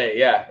other day,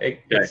 yeah.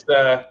 It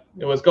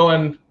was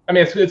going. I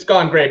mean, it's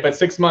gone great, but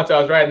 6 months I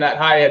was riding that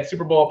high. I had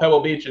Super Bowl,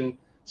 Pebble Beach, and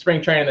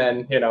spring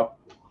training. Then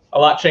a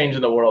lot changed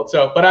in the world.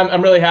 So, but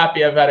I'm really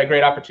happy. I've had a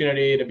great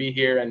opportunity to be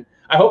here, and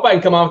I hope I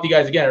can come on with you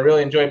guys again. I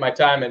really enjoyed my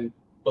time, and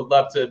would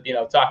love to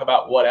talk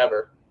about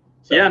whatever.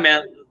 So. Yeah,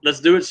 man. Let's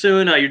do it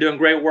soon. You're doing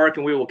great work,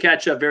 and we will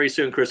catch up very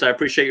soon, Chris. I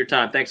appreciate your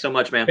time. Thanks so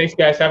much, man. Thanks,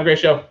 guys. Have a great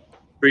show.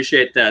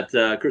 Appreciate that.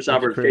 Chris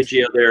Albert,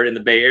 KGO there in the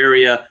Bay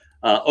Area.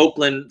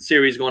 Oakland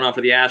series going on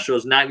for the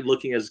Astros, not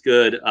looking as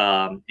good.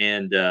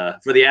 And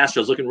for the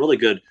Astros, looking really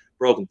good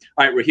for Oakland.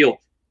 All right, Raheel,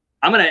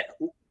 I'm going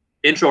to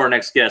intro our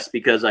next guest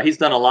because he's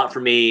done a lot for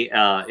me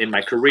in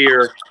my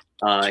career.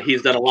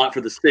 He's done a lot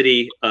for the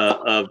city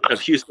of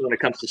Houston when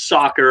it comes to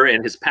soccer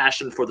and his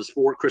passion for the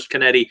sport. Chris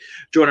Canetti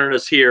joining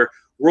us here.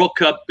 World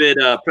Cup bid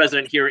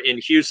president here in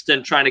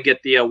Houston, trying to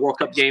get the World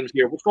Cup games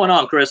here. What's going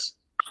on, Chris?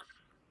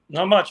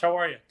 Not much. How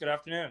are you? Good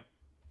afternoon.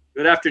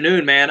 Good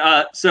afternoon, man.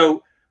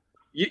 So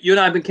you and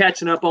I have been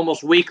catching up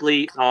almost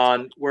weekly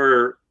on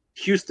where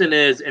Houston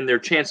is and their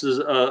chances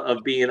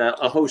of being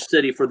a host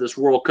city for this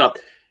World Cup.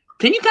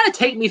 Can you kind of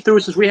take me through,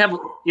 since we have,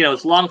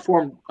 it's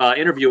long-form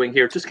interviewing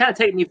here, just kind of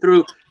take me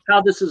through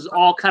how this has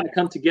all kind of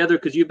come together,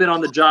 because you've been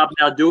on the job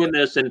now doing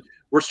this, and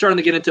we're starting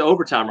to get into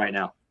overtime right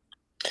now.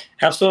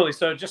 Absolutely.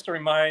 So just to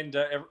remind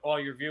all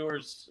your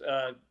viewers,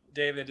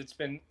 David, it's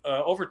been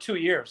over 2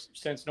 years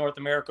since North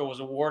America was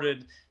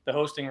awarded the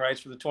hosting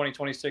rights for the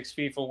 2026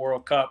 FIFA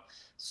World Cup.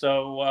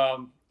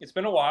 So it's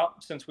been a while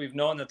since we've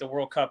known that the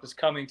World Cup is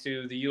coming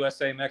to the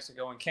USA,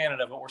 Mexico, and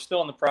Canada, but we're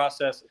still in the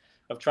process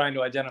of trying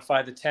to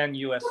identify the 10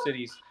 U.S.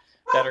 cities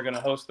that are going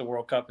to host the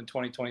World Cup in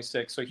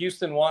 2026. So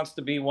Houston wants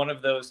to be one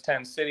of those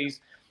 10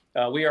 cities.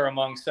 We are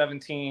among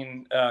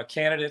 17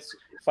 candidates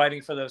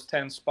fighting for those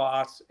 10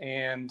 spots,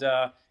 and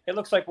it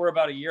looks like we're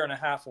about a year and a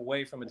half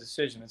away from a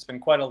decision. It's been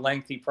quite a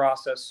lengthy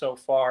process so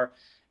far,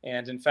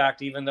 and in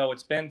fact, even though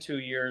it's been 2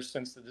 years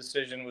since the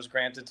decision was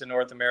granted to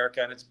North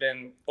America, and it's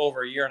been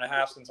over a year and a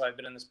half since I've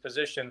been in this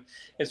position,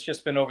 it's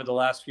just been over the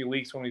last few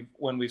weeks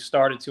when we've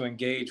started to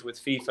engage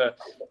with FIFA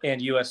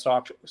and U.S.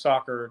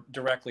 soccer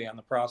directly on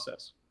the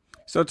process.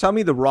 So tell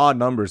me the raw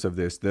numbers of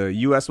this. The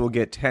U.S. will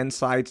get 10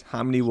 sites.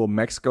 How many will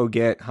Mexico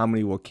get? How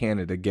many will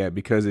Canada get?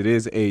 Because it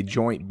is a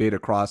joint bid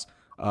across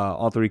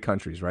all three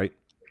countries, right?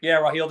 Yeah,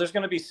 Raheel, there's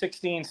going to be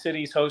 16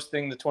 cities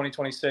hosting the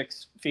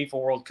 2026 FIFA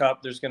World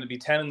Cup. There's going to be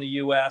 10 in the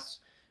U.S.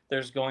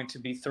 There's going to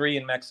be 3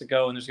 in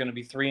Mexico, and there's going to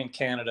be 3 in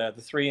Canada.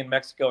 The 3 in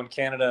Mexico and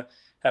Canada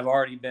have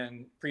already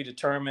been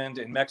predetermined.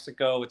 In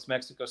Mexico, it's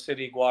Mexico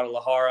City,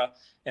 Guadalajara,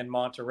 and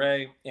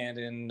Monterrey. And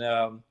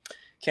in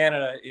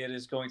Canada, it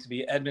is going to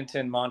be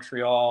Edmonton,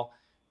 Montreal,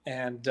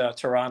 and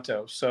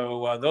Toronto.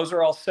 So those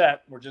are all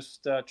set. We're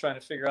just trying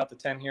to figure out the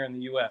 10 here in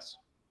the U.S.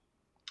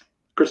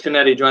 Chris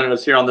Canetti joining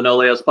us here on the No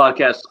Layups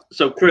podcast.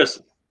 So,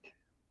 Chris,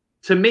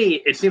 to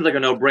me, it seems like a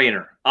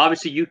no-brainer.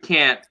 Obviously, you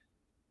can't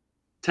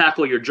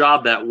tackle your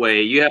job that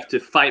way. You have to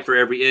fight for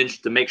every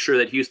inch to make sure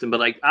that Houston, but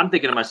I'm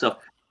thinking to myself,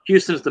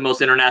 Houston's the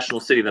most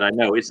international city that I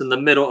know. It's in the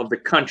middle of the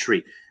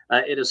country.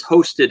 It has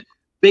hosted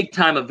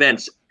big-time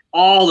events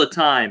all the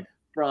time,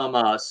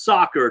 from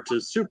soccer to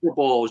Super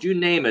Bowls, you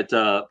name it,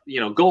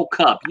 Gold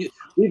Cup.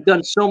 We've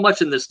done so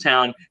much in this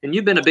town, and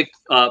you've been a big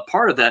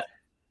part of that.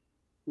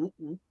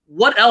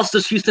 What else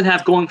does Houston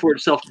have going for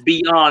itself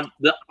beyond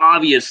the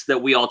obvious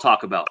that we all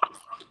talk about?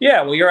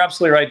 Yeah, well, you're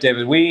absolutely right,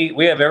 David.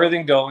 We have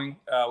everything going.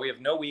 We have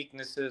no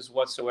weaknesses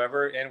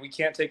whatsoever, and we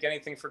can't take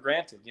anything for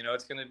granted.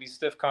 It's going to be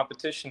stiff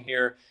competition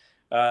here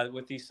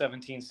with these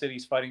 17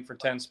 cities fighting for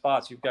 10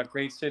 spots. You've got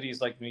great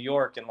cities like New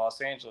York and Los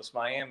Angeles,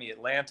 Miami,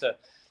 Atlanta,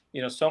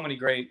 so many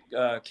great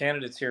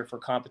candidates here for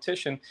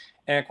competition.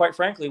 And quite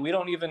frankly, we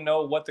don't even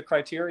know what the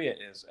criteria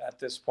is at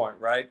this point,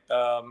 right?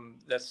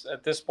 That's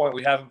at this point,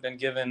 we haven't been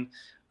given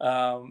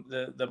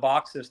the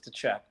boxes to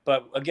check.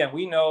 But again,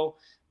 we know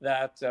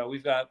that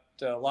we've got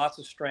lots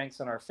of strengths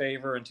in our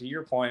favor. And to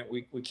your point,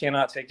 we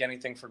cannot take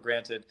anything for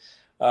granted.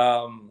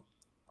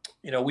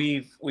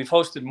 We've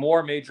hosted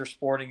more major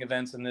sporting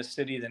events in this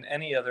city than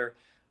any other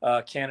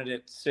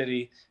candidate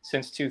city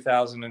since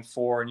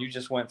 2004, and you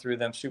just went through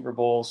them: Super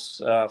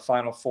Bowls,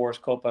 Final Fours,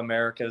 Copa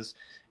Americas,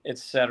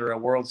 etc.,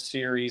 World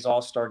Series,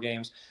 All-Star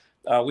games.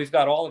 We've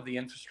got all of the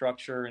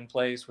infrastructure in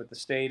place with the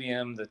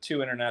stadium, the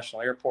 2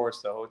 international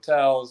airports, the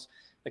hotels,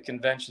 the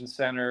convention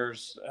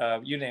centers,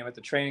 you name it,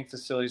 the training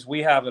facilities.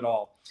 We have it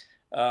all.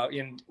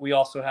 And we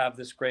also have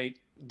this great,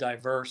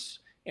 diverse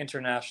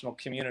international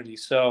community.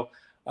 So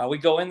we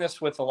go in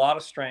this with a lot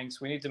of strengths.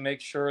 We need to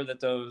make sure that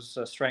those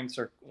strengths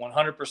are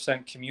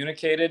 100%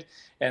 communicated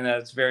and that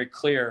it's very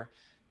clear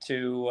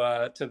to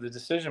the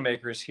decision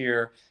makers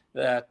here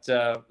that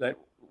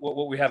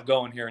what we have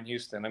going here in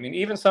Houston. I mean,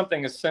 even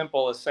something as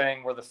simple as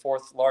saying we're the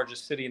 4th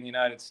largest city in the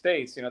United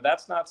States,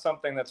 that's not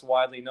something that's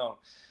widely known.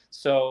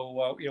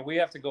 So, we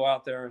have to go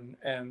out there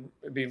and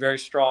be very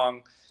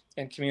strong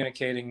in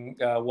communicating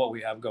what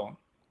we have going.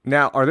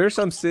 Now, are there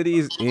some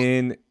cities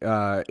in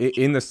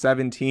the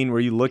 17 where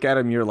you look at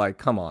them, you're like,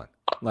 come on,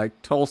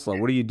 like Tulsa,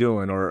 what are you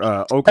doing? Or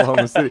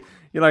Oklahoma City,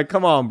 you're like,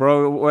 come on,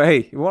 bro.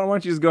 Hey, why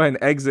don't you just go ahead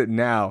and exit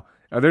now?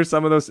 Are there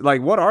some of those,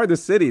 like, what are the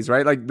cities,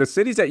 right? Like the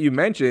cities that you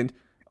mentioned,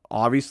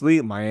 obviously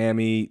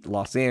Miami,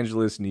 Los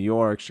Angeles, New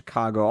York,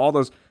 Chicago, all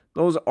those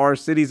are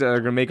cities that are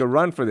going to make a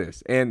run for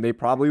this, and they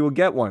probably will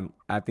get one.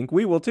 I think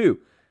we will too.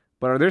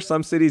 But are there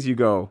some cities you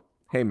go,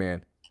 hey,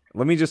 man,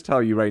 let me just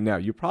tell you right now,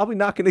 you're probably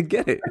not going to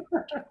get it.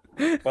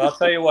 Well, I'll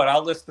tell you what,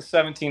 I'll list the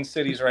 17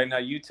 cities right now.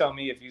 You tell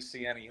me if you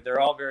see any. They're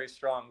all very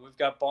strong. We've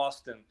got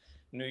Boston,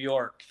 New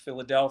York,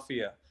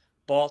 Philadelphia,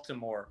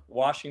 Baltimore,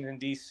 Washington,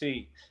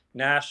 D.C.,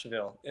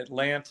 Nashville,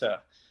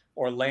 Atlanta,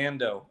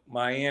 Orlando,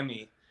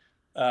 Miami,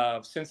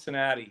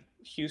 Cincinnati,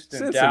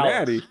 Houston,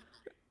 Dallas.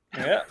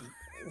 Yeah.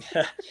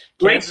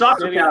 Great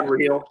soccer town,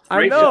 Raheel.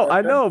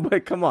 I know,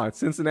 but come on,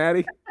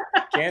 Cincinnati.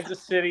 Kansas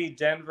City,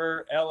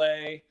 Denver,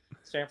 L.A.,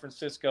 San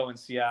Francisco, and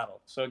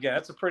Seattle. So, again,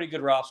 that's a pretty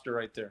good roster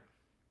right there.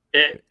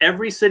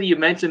 Every city you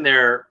mentioned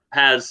there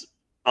has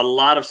a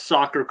lot of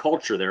soccer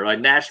culture there. Like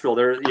Nashville,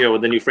 they're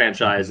with the new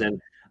franchise, and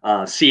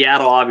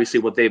Seattle, obviously,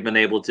 what they've been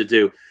able to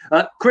do.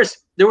 Chris,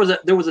 there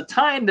was a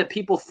time that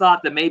people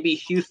thought that maybe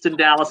Houston,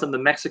 Dallas, and the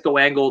Mexico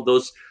angle,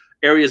 those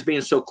areas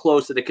being so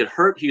close that it could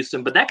hurt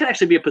Houston, but that could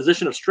actually be a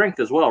position of strength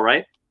as well,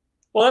 right?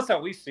 Well, that's how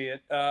we see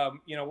it.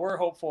 We're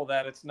hopeful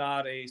that it's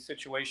not a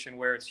situation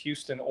where it's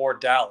Houston or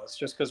Dallas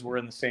just because we're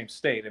in the same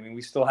state. I mean,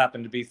 we still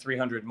happen to be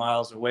 300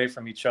 miles away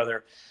from each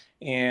other.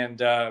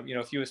 And,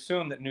 if you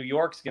assume that New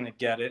York's going to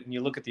get it and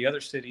you look at the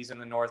other cities in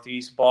the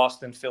Northeast,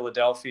 Boston,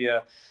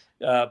 Philadelphia,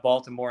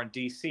 Baltimore, and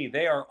D.C.,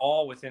 they are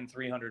all within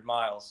 300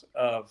 miles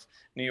of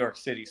New York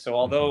City. So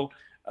although,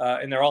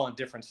 and they're all in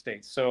different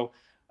states. So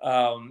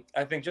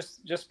I think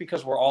just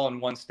because we're all in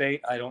one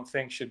state, I don't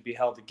think should be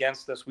held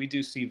against us. We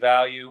do see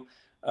value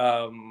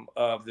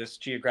of this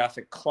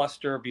geographic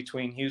cluster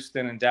between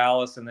Houston and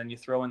Dallas, and then you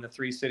throw in the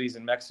 3 cities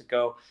in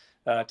Mexico.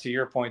 To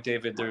your point,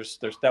 David, there's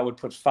that would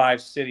put 5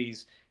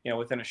 cities,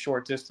 within a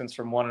short distance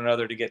from one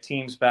another to get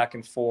teams back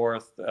and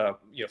forth.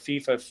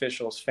 FIFA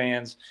officials,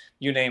 fans,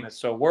 you name it.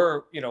 So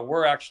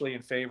we're actually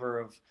in favor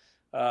of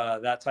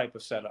that type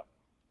of setup.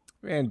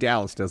 Man,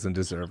 Dallas doesn't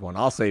deserve one.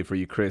 I'll say it for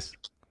you, Chris.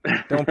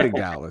 Don't pick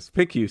Dallas.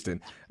 Pick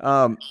Houston.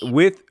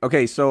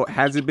 So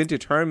has it been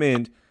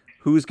determined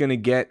who's going to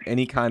get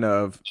any kind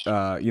of,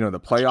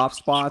 the playoff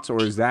spots,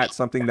 or is that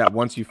something that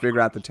once you figure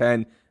out the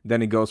 10,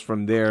 then it goes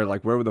from there?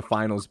 Like, where will the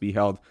finals be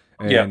held?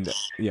 And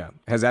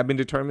has that been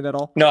determined at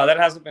all? No, that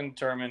hasn't been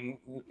determined.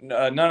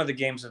 None of the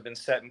games have been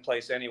set in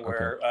place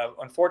anywhere. Okay.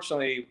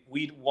 Unfortunately,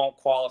 we won't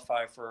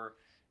qualify for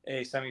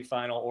a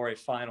semifinal or a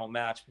final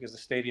match because the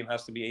stadium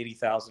has to be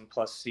 80,000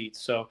 plus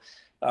seats. So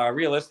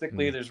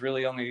realistically, there's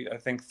really only, I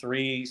think,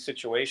 3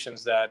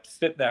 situations that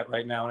fit that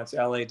right now, and it's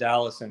LA,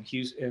 Dallas, and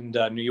Houston,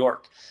 and New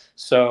York.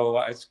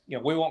 So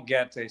we won't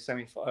get a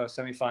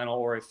semifinal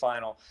or a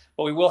final,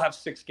 but we will have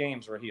 6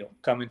 games, Raheel,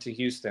 coming to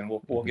Houston.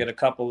 We'll get a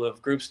couple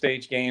of group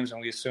stage games,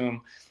 and we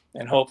assume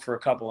and hope for a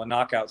couple of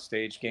knockout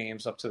stage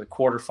games up to the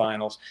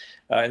quarterfinals,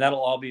 and that'll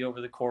all be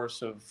over the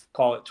course of,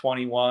 call it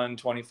 21,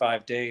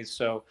 25 days.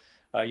 So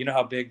you know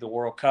how big the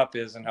World Cup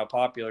is and how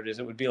popular it is.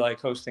 It would be like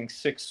hosting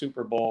 6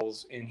 Super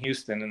Bowls in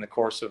Houston in the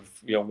course of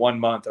 1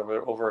 month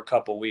over a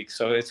couple of weeks.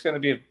 So it's going to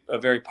be a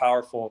very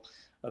powerful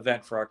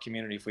event for our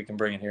community if we can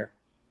bring it here.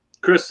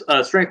 Chris,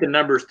 strength in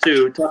numbers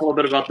too. Talk a little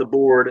bit about the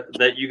board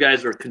that you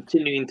guys are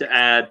continuing to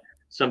add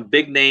some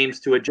big names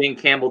to it. Jane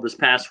Campbell this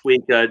past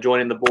week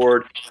joining the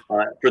board.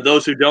 For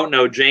those who don't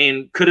know,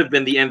 Jane could have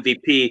been the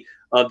MVP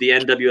of the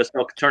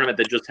NWSL tournament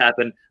that just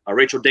happened.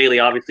 Rachel Daly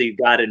obviously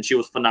got it, and she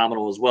was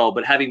phenomenal as well.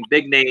 But having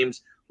big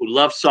names who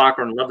love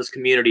soccer and love this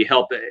community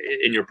help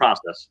in your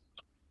process.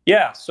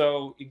 Yeah.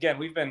 So again,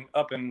 we've been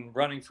up and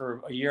running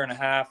for a year and a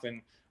half,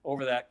 and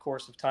over that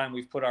course of time,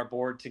 we've put our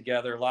board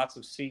together. Lots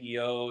of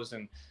CEOs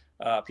and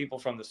people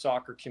from the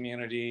soccer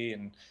community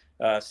and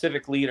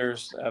civic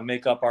leaders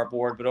make up our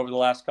board. But over the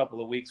last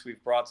couple of weeks,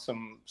 we've brought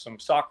some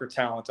soccer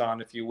talent on,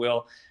 if you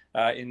will,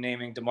 in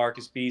naming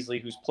DeMarcus Beasley,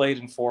 who's played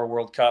in 4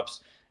 World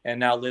Cups and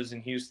now lives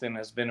in Houston,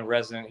 has been a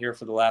resident here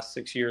for the last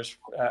 6 years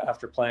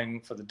after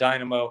playing for the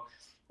Dynamo.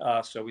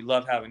 So we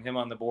love having him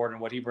on the board and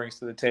what he brings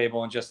to the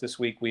table. And just this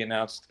week, we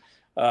announced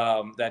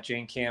that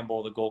Jane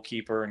Campbell, the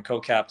goalkeeper and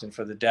co-captain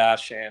for the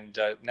Dash and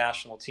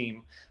national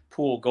team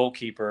pool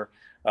goalkeeper,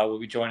 will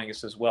be joining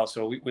us as well.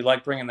 So we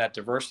like bringing that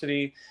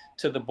diversity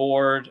to the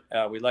board.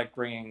 We like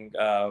bringing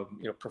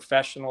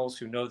professionals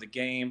who know the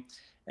game.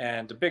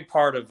 And a big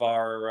part of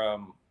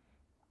our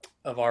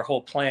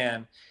whole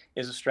plan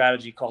is a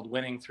strategy called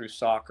Winning Through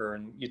Soccer.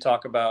 And you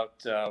talk about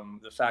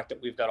the fact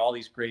that we've got all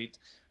these great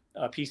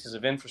pieces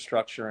of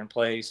infrastructure in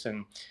place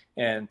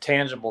and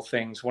tangible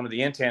things. One of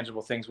the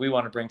intangible things we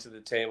want to bring to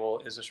the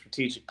table is a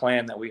strategic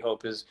plan that we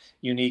hope is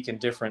unique and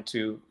different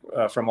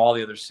from all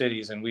the other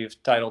cities. And we've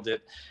titled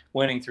it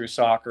Winning Through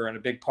Soccer. And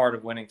a big part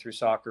of Winning Through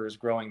Soccer is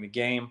growing the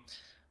game.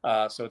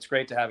 So it's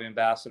great to have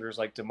ambassadors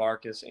like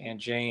DeMarcus and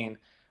Jane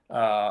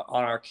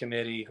on our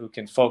committee who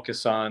can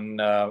focus on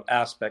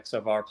aspects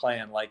of our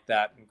plan like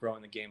that and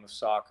growing the game of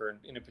soccer,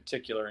 and in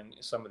particular in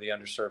some of the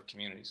underserved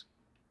communities.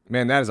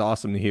 Man, that is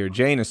awesome to hear.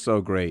 Jane is so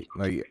great.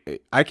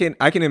 Like I can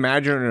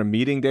imagine her in a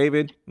meeting,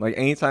 David. Like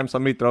anytime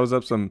somebody throws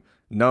up some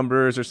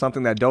numbers or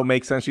something that don't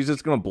make sense, she's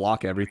just gonna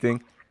block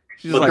everything.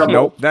 She's just like,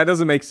 nope, that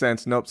doesn't make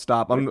sense. Nope,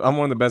 stop. I'm one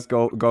of the best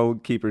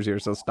goalkeepers here,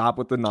 so stop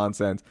with the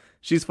nonsense.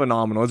 She's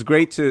phenomenal. It's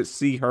great to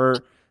see her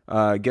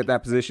get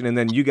that position, and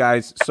then you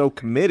guys so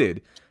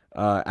committed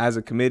as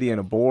a committee and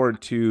a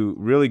board to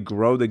really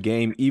grow the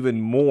game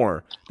even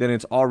more than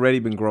it's already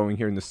been growing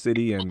here in the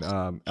city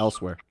and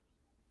elsewhere.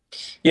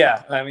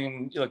 Yeah, I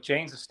mean, look,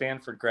 Jane's a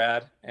Stanford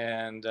grad,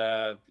 and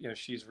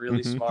she's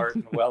really smart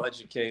and well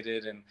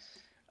educated, and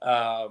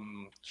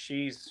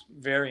she's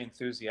very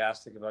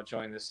enthusiastic about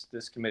joining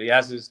this committee,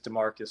 as is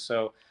DeMarcus.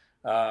 So,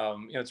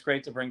 it's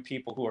great to bring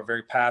people who are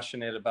very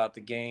passionate about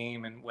the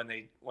game, and when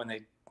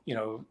they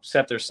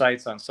set their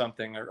sights on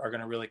something, are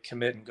going to really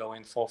commit and go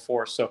in full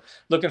force. So,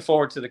 looking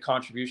forward to the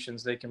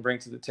contributions they can bring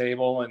to the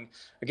table, and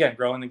again,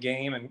 growing the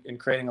game and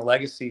creating a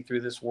legacy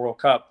through this World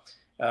Cup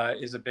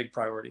is a big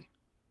priority.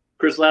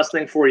 Chris, last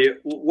thing for you.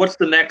 What's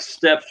the next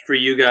steps for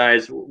you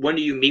guys? When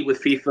do you meet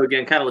with FIFA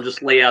again? Kind of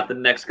just lay out the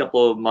next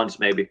couple of months,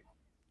 maybe.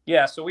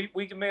 Yeah, so we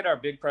made our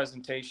big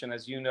presentation,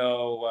 as you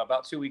know,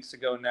 about 2 weeks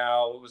ago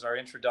now. It was our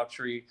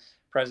introductory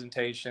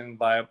presentation.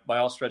 By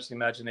all stretch of the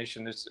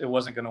imagination, it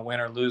wasn't going to win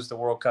or lose the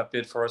World Cup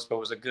bid for us, but it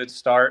was a good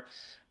start.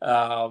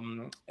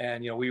 And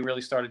we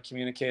really started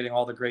communicating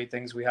all the great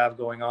things we have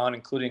going on,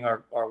 including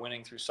our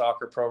Winning Through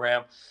Soccer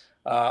program.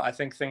 I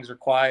think things are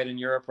quiet in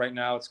Europe right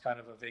now. It's kind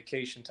of a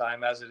vacation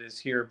time, as it is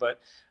here, but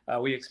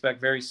we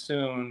expect very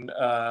soon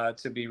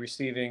to be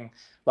receiving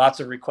lots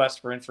of requests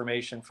for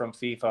information from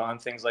FIFA on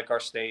things like our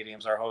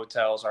stadiums, our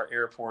hotels, our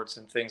airports,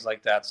 and things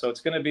like that. So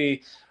it's going to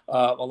be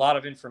a lot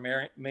of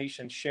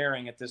information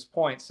sharing at this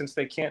point, since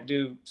they can't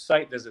do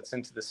site visits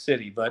into the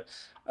city. But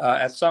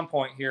at some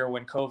point here,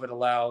 when COVID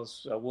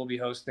allows, we'll be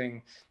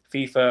hosting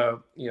FIFA.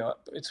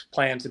 It's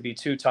planned to be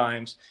 2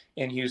 times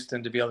in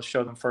Houston to be able to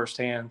show them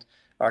firsthand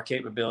our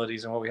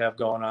capabilities and what we have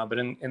going on. But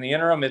in the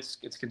interim, it's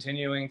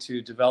continuing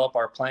to develop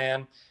our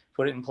plan,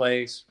 put it in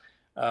place,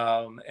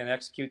 and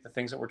execute the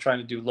things that we're trying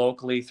to do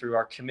locally through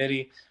our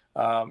committee,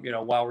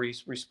 while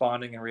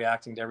responding and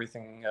reacting to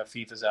everything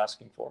FIFA is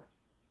asking for.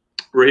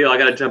 Raheel, I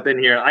got to jump in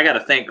here. I got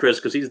to thank Chris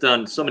because he's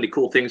done so many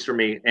cool things for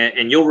me,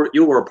 and you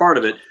were a part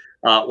of it.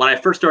 When I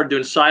first started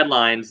doing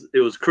sidelines,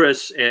 it was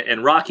Chris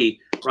and Rocky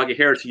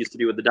Harris, who used to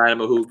be with the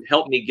Dynamo, who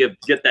helped me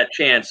get that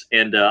chance,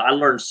 and I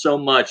learned so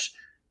much.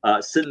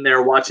 Sitting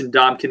there watching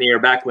Dom Kinnear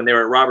back when they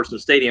were at Robertson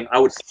Stadium, I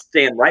would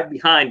stand right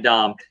behind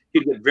Dom.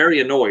 He'd get very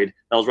annoyed.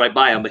 I was right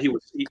by him, but he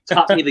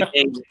taught me the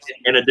game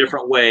in a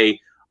different way.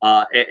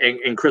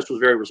 And Chris was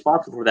very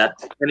responsible for that.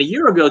 And a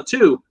year ago,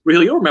 too,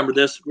 Raheel, you'll remember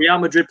this, Real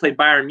Madrid played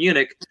Bayern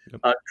Munich.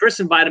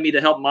 Chris invited me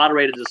to help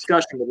moderate a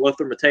discussion with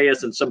Lothar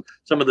Matthäus and some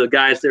of the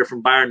guys there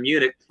from Bayern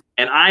Munich.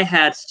 And I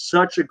had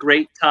such a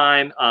great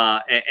time,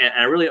 and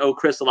I really owe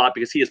Chris a lot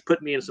because he has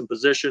put me in some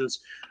positions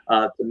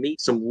to meet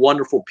some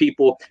wonderful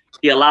people.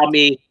 He allowed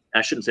me,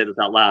 I shouldn't say this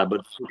out loud,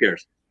 but who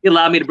cares? He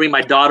allowed me to bring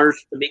my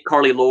daughters to meet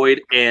Carly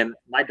Lloyd, and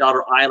my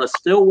daughter Isla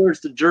still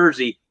wears the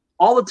jersey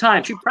all the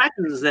time. She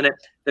practices in it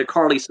that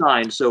Carly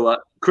signed. So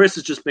Chris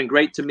has just been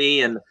great to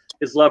me, and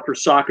his love for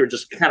soccer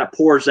just kind of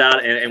pours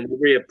out, and we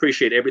really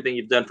appreciate everything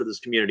you've done for this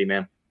community,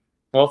 man.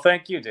 Well,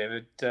 thank you,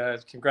 David.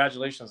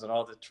 Congratulations on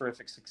all the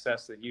terrific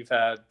success that you've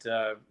had.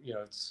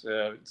 It's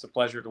a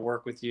pleasure to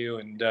work with you,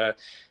 and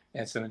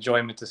it's an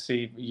enjoyment to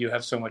see you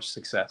have so much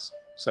success.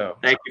 So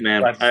thank you,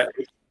 man.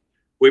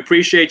 We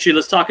appreciate you.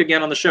 Let's talk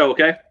again on the show,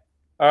 okay?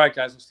 All right,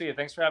 guys. We'll see you.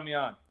 Thanks for having me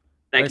on.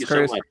 Thanks, you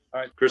so much. All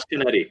right. Chris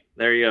Canetti.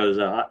 There he goes.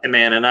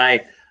 Man, and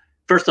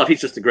First off,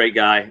 he's just a great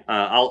guy.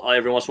 I'll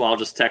every once in a while I'll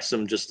just text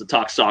him just to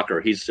talk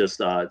soccer. He's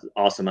just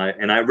awesome. I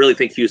really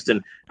think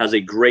Houston has a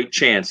great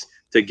chance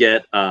to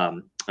get a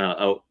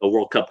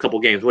World Cup couple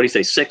games. What do you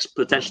say? 6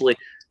 potentially?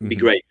 It'd be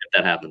great if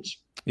that happens.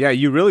 Yeah,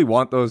 you really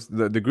want those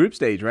the group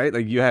stage, right?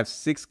 Like you have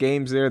 6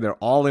 games there. They're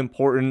all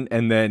important.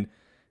 And then,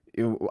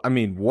 I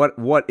mean,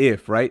 what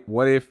if, right?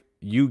 What if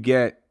you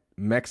get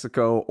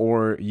Mexico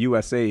or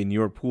USA in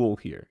your pool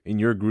here, in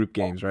your group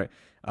games, right?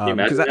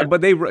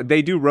 But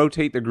they do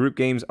rotate the group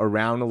games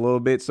around a little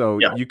bit, so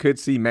you could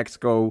see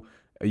Mexico,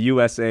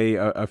 USA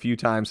a few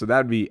times, so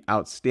that'd be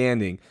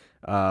outstanding.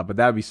 But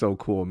that'd be so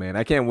cool, man.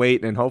 I can't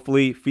wait, and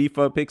hopefully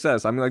FIFA picks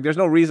us. I mean, like, there's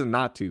no reason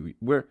not to.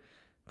 We're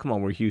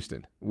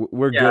Houston.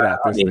 We're good at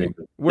this thing.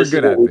 We're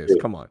good at this.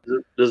 Come on.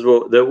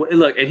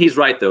 Look, and he's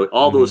right though.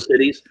 All those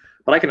cities,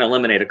 but I can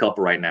eliminate a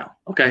couple right now.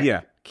 Okay.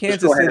 Yeah,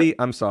 Kansas City.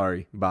 I'm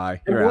sorry.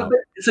 Bye. You're out.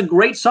 It's a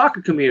great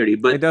soccer community,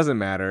 but it doesn't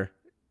matter.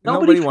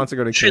 Nobody wants to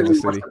go to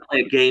Kansas City. To play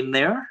a game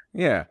there.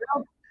 Yeah.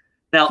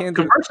 Now,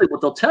 conversely,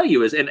 what they'll tell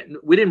you is, and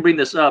we didn't bring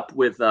this up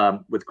with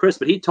Chris,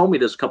 but he told me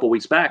this a couple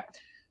weeks back.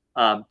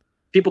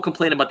 People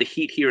complain about the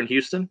heat here in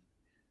Houston.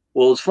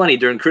 Well, it's funny.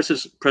 During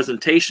Chris's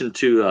presentation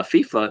to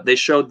FIFA, they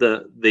showed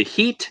the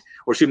heat,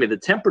 or excuse me, the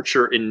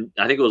temperature in,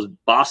 I think it was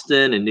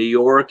Boston and New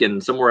York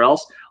and somewhere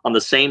else on the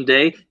same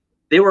day.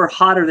 They were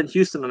hotter than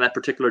Houston on that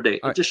particular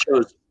day. It just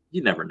shows.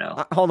 You never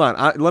know. Hold on.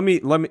 Let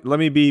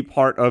me be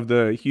part of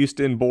the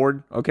Houston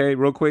board, okay,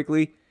 real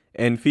quickly.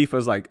 And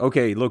FIFA's like,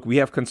 okay, look, we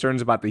have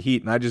concerns about the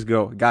heat, and I just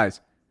go,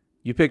 guys,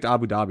 you picked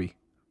Abu Dhabi.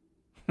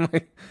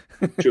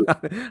 True.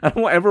 I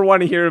don't ever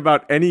want to hear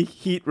about any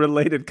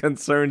heat-related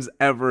concerns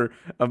ever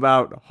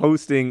about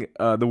hosting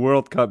the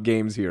World Cup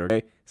games here.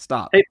 Okay,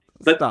 stop. Hey,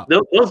 but stop.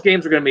 Those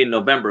games are going to be in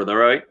November, though,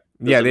 right?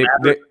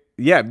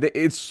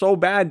 It's so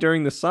bad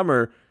during the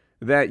summer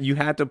that you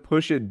had to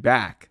push it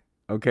back.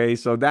 Okay,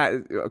 so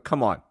that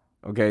come on.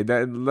 Okay,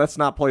 let's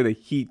not play the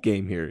heat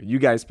game here. You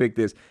guys pick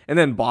this, and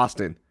then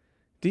Boston.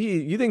 Do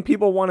you think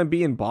people want to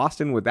be in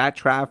Boston with that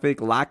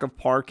traffic, lack of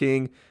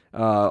parking,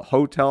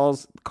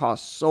 hotels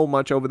cost so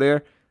much over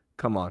there?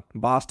 Come on,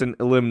 Boston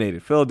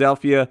eliminated.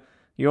 Philadelphia,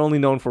 you're only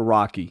known for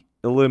Rocky,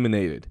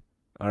 eliminated.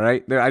 All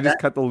right, there. I just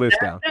cut the list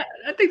down.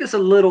 I think that's a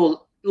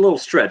little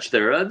stretch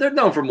there. They're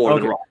known for more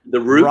than Rocky.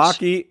 The Roots,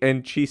 Rocky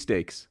and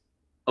cheesesteaks.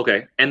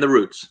 Okay, and the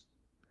Roots.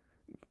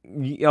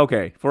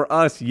 Okay, for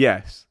us,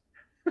 yes.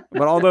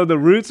 But although the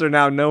Roots are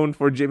now known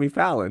for Jimmy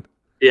Fallon.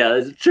 Yeah,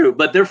 that's true.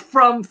 But they're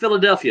from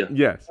Philadelphia.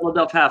 Yes.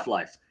 Philadelphia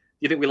Half-Life.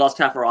 You think we lost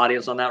half our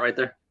audience on that right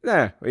there?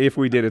 Yeah, if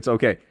we did, it's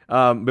okay.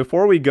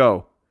 Before we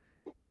go,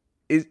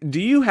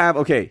 do you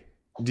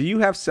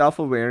have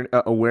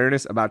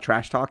self-awareness about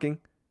trash talking?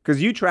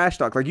 Because you trash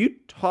talk. Like, you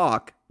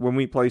talk when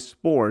we play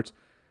sports,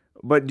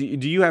 but do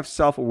you have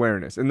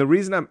self-awareness? And the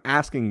reason I'm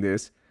asking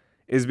this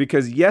is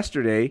because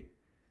yesterday,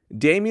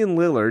 Damian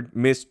Lillard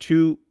missed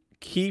 2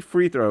 key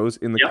free throws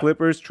in the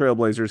Clippers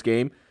Trailblazers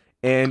game,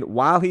 and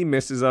while he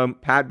misses them,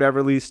 Pat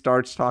Beverly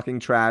starts talking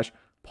trash.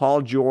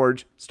 Paul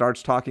George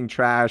starts talking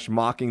trash,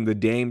 mocking the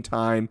Dame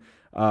time.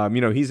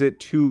 He's hit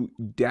 2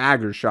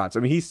 dagger shots.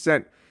 I mean,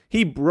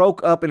 he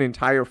broke up an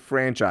entire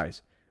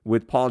franchise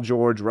with Paul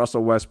George,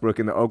 Russell Westbrook,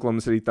 and the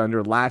Oklahoma City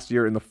Thunder last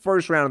year in the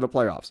first round of the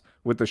playoffs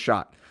with the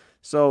shot.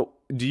 So,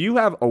 do you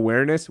have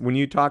awareness when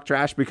you talk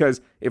trash?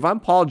 Because if I'm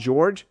Paul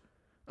George,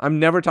 I'm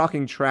never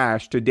talking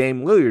trash to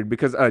Dame Lillard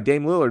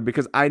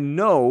because I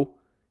know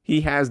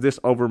he has this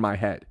over my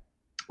head.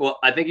 Well,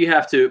 I think you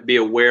have to be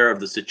aware of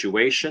the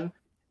situation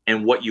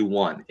and what you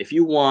won. If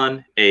you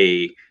won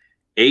a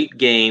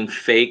 8-game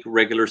fake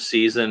regular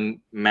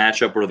season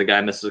matchup where the guy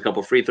misses a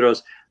couple free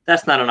throws,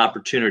 that's not an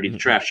opportunity to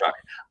trash talk.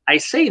 I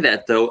say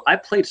that, though. I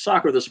played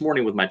soccer this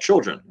morning with my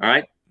children, all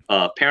right?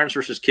 Parents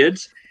versus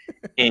kids.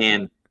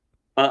 And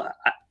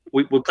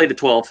we played the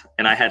 12,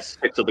 and I had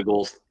 6 of the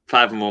goals.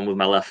 5 of them with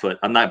my left foot.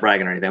 I'm not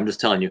bragging or anything. I'm just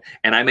telling you.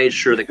 And I made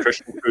sure that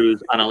Christian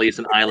Cruz, Annalise,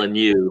 and Isla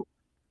knew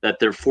that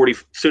their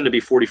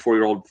soon-to-be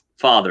 44-year-old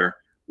father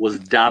was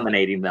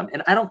dominating them.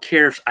 And I don't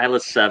care if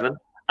Isla's 7.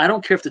 I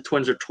don't care if the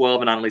twins are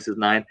 12 and Annalise is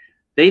 9.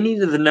 They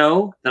needed to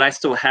know that I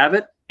still have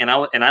it. And I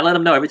let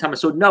them know every time I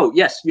said, no,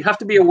 yes, you have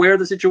to be aware of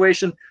the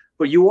situation,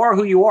 but you are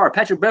who you are.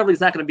 Patrick Beverly's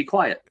not going to be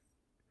quiet.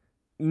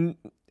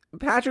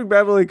 Patrick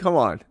Beverly, come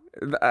on.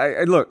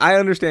 I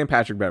understand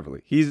Patrick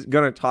Beverly. He's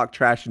going to talk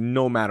trash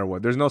no matter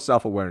what. There's no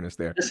self-awareness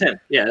there. That's him.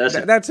 Yeah,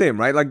 that's him,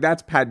 right? Like,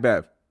 that's Pat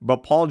Bev. But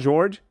Paul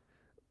George,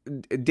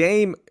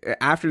 Dame,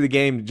 after the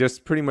game,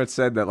 just pretty much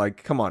said that,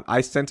 like, come on,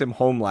 I sent him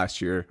home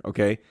last year,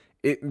 okay?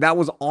 That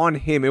was on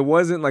him. It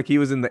wasn't like he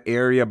was in the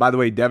area. By the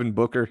way, Devin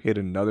Booker hit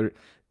another.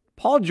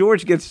 Paul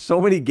George gets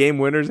so many game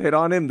winners hit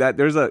on him that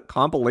there's a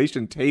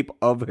compilation tape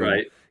of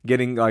him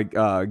getting, like,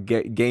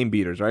 game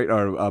beaters, right?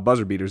 Or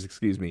buzzer beaters,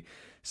 excuse me.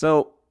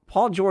 So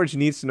Paul George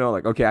needs to know,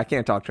 like, okay, I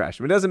can't talk trash.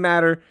 But it doesn't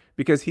matter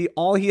because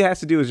all he has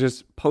to do is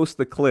just post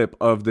the clip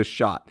of the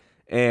shot.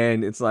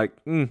 And it's like,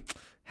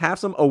 have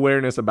some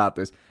awareness about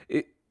this.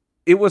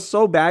 It was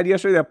so bad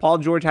yesterday that Paul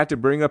George had to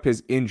bring up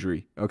his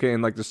injury, okay,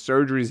 and like the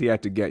surgeries he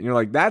had to get. And you're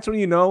like, that's when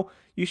you know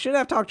You shouldn't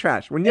have talked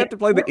trash. When you have to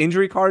play the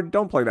injury card,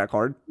 don't play that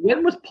card.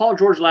 When was Paul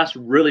George last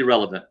really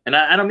relevant? And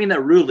I don't mean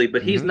that rudely,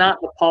 but he's not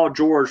the Paul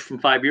George from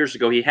 5 years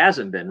ago. He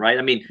hasn't been, right?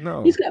 I mean,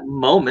 he's got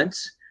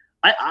moments.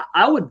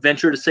 I would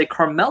venture to say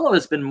Carmelo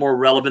has been more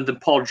relevant than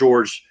Paul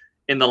George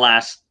in the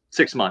last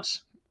 6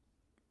 months.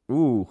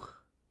 Ooh,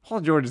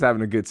 Paul George is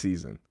having a good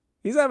season.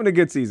 He's having a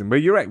good season,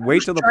 but you're right.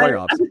 Wait till the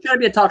playoffs. I'm just trying to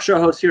be a talk show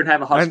host here and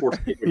have a hot sports.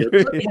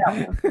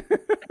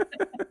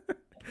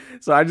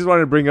 So I just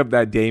wanted to bring up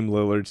that Dame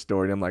Lillard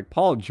story. I'm like,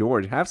 Paul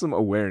George, have some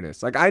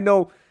awareness. Like, I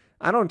know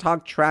I don't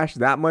talk trash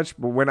that much,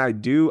 but when I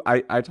do,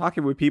 I talk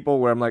it with people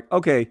where I'm like,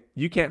 okay,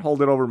 you can't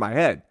hold it over my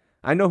head.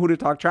 I know who to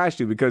talk trash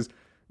to because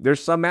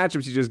there's some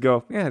matchups you just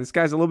go, yeah, this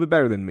guy's a little bit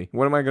better than me.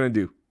 What am I going to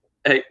do?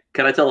 Hey,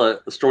 can I tell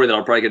a story that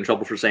I'll probably get in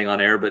trouble for saying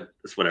on air, but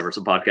it's whatever. It's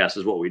a podcast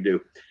is what we do.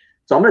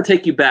 So I'm going to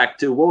take you back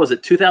to, what was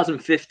it,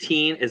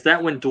 2015? Is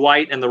that when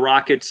Dwight and the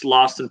Rockets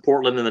lost in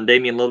Portland and then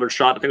Damian Lillard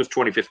shot? I think it was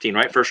 2015,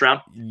 right? First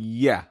round?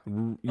 Yeah.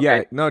 Yeah.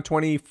 Okay. No,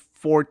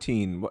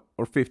 2014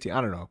 or 15.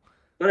 I don't know.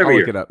 Whatever I'll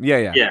year. look it up.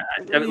 Yeah. Yeah.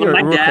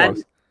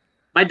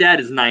 My dad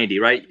is 90,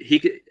 right?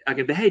 I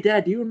could be, hey,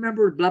 Dad, do you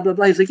remember blah, blah,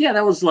 blah? He's like, yeah,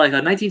 that was like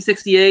a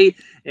 1968,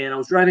 and I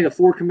was driving a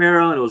Ford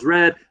Camaro, and it was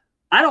red.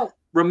 I don't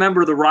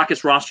remember the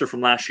Rockets roster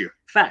from last year.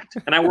 Fact.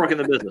 And I work in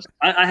the business.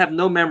 I have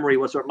no memory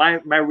whatsoever.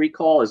 My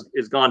recall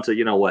is gone to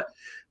you know what.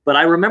 But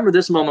I remember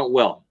this moment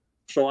well.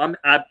 So I'm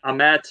at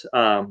what's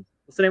the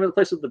name of the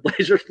place that the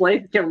Blazers play? I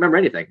can't remember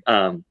anything.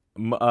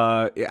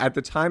 At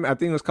the time, I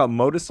think it was called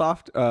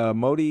Modasoft.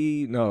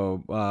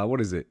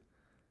 What is it?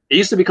 It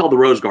used to be called the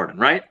Rose Garden,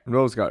 right?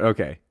 Rose Garden.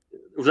 Okay.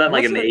 Was that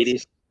like in the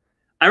 80s?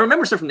 I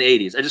remember stuff from the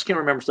 80s. I just can't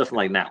remember stuff from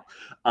like now.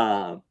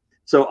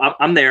 So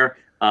I'm there.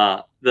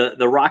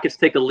 The Rockets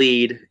take a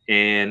lead,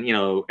 and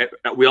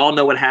we all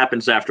know what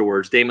happens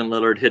afterwards. Damian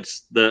Lillard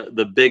hits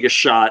the biggest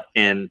shot,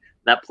 and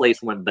that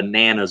place went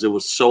bananas. It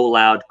was so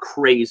loud,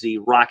 crazy.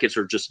 Rockets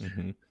are just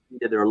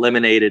they're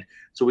eliminated.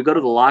 So we go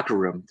to the locker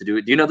room to do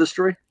it. Do you know this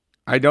story?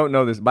 I don't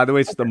know this. By the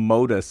way, it's the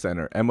Moda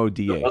Center,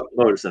 MODA.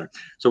 Moda Center.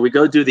 So we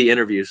go do the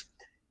interviews,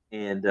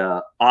 and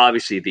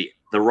obviously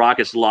the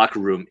Rockets locker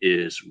room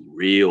is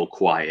real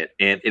quiet.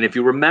 And if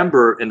you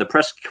remember in the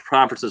press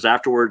conferences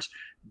afterwards,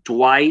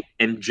 Dwight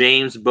and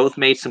James both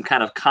made some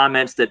kind of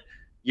comments that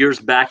years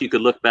back you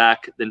could look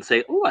back and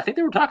say, oh, I think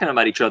they were talking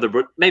about each other,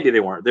 but maybe they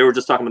weren't. They were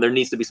just talking about there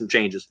needs to be some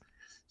changes.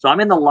 So I'm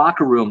in the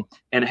locker room,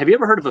 and have you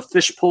ever heard of a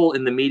fishpole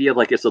in the media?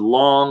 Like it's a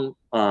long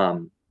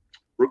microphone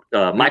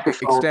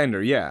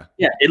extender. Yeah.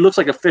 Yeah. It looks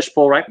like a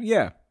fishpole, right?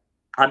 Yeah.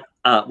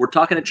 We're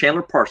talking to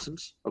Chandler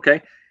Parsons.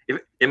 Okay.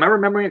 Am I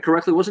remembering it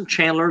correctly? Wasn't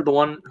Chandler the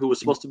one who was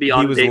supposed to be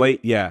on? He was late.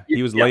 Yeah.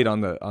 He was late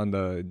on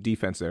the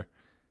defense there.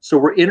 So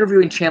we're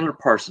interviewing Chandler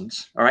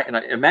Parsons, all right? And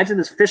I imagine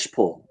this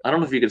fishpole. I don't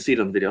know if you can see it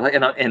on the video.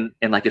 And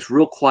like it's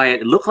real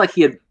quiet. It looked like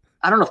he had,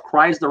 I don't know if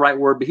cry is the right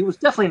word, but he was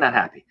definitely not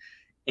happy.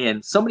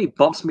 And somebody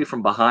bumps me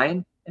from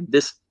behind, and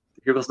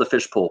here goes the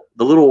fishpole.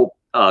 The little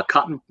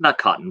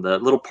the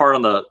little part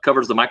on the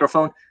covers the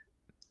microphone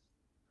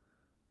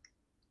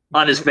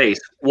on his face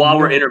while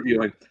we're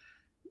interviewing.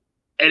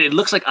 And it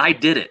looks like I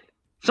did it.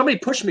 Somebody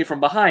pushed me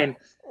from behind.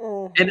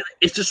 And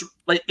it's just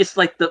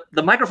like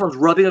the microphone's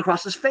rubbing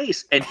across his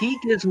face, and he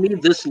gives me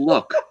this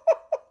look.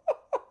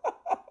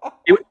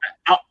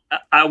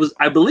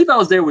 I believe I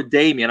was there with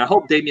Damian. I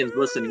hope Damian's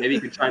listening. Maybe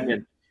he can chime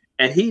in.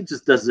 And he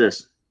just does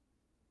this.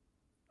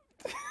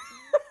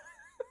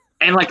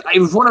 And like it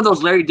was one of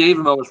those Larry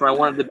David moments where I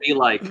wanted to be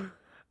like,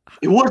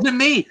 it wasn't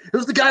me. It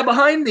was the guy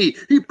behind me.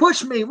 He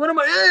pushed me. What am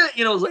I?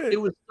 It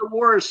was the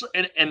worst.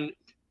 And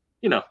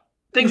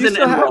things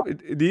didn't end well.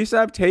 Do you still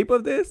have tape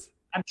of this?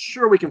 I'm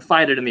sure we can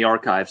find it in the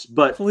archives,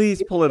 but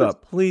please pull it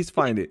up. Please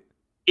find it.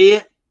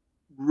 It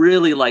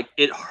really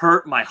it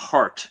hurt my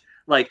heart.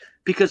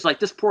 Because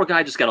this poor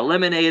guy just got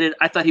eliminated.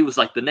 I thought he was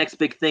like the next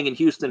big thing in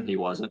Houston. He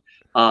wasn't.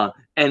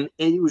 And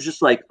it was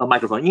just like a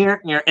microphone.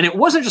 And it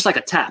wasn't just like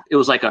a tap. It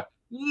was like a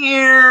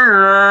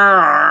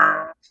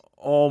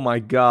oh my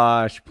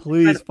gosh.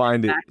 Please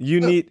find it. You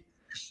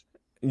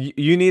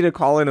need to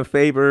call in a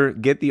favor,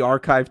 get the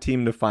archive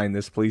team to find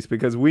this, please,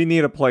 because we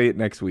need to play it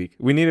next week.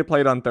 We need to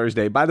play it on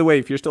Thursday. By the way,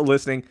 if you're still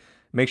listening,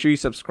 make sure you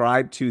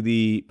subscribe to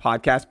the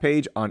podcast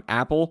page on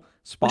Apple,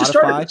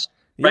 Spotify.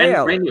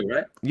 Brand new,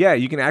 right? Yeah,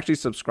 you can actually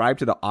subscribe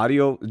to the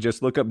audio.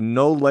 Just look up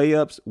No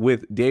Layups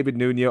with David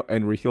Nuno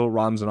and Raheel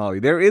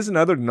Ramzanali. There is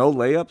another No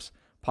Layups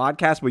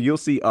podcast, but you'll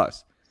see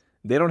us.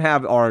 They don't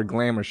have our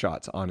glamour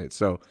shots on it,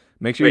 so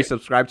make sure you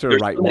subscribe to the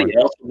right one. There's somebody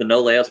else with the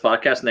No Layups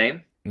podcast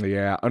name?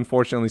 Yeah,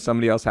 unfortunately,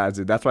 somebody else has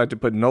it. That's why I had to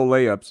put No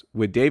Layups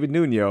with David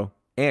Nuno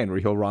and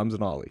Raheel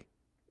Ramzanali.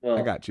 Well,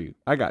 I got you.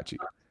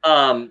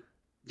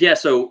 Yeah,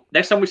 so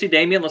next time we see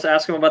Damian, let's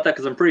ask him about that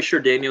because I'm pretty sure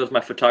Damian was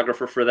my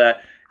photographer for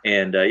that.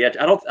 And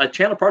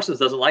Chandler Parsons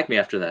doesn't like me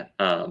after that.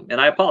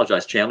 And I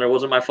apologize, Chandler. It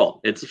wasn't my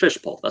fault. It's a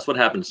fishbowl. That's what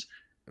happens.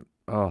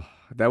 Oh,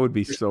 that would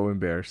be so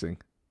embarrassing.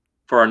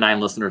 For our 9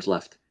 listeners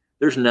left,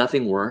 there's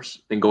nothing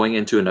worse than going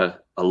into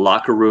a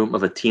locker room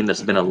of a team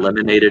that's been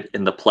eliminated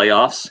in the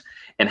playoffs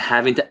and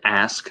having to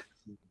ask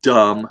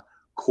dumb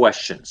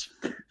questions.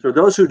 For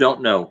those who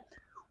don't know,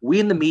 we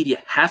in the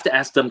media have to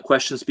ask dumb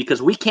questions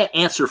because we can't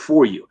answer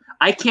for you.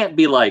 I can't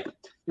be like,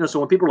 so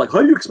when people are like,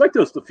 how do you expect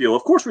us to feel?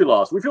 Of course we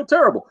lost. We feel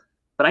terrible.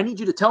 But I need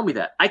you to tell me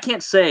that. I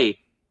can't say,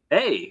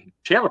 hey,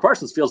 Chandler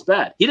Parsons feels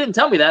bad. He didn't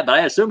tell me that, but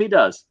I assume he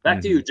does.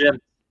 Back to you, Jim.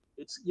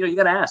 It's you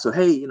got to ask. So,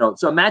 hey,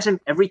 so imagine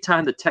every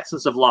time the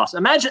Texans have lost.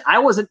 Imagine I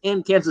wasn't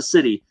in Kansas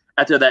City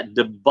after that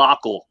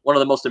debacle, one of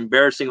the most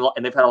embarrassing,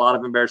 and they've had a lot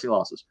of embarrassing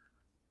losses.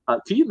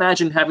 Can you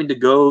imagine having to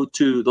go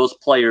to those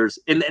players?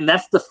 And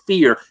that's the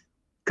fear.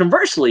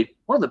 Conversely,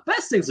 one of the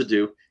best things to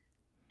do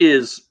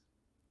is,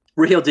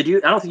 Raheel, I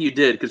don't think you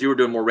did because you were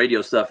doing more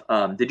radio stuff.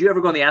 Did you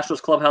ever go in the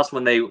Astros clubhouse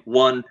when they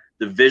won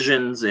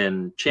divisions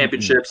and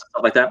championships,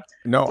 stuff like that?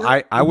 No,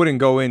 I wouldn't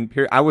go in.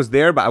 I was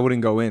there, but I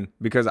wouldn't go in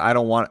because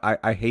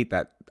I hate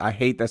that. I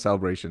hate that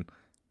celebration.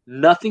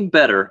 Nothing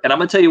better. And I'm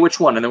going to tell you which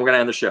one, and then we're going to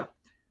end the show.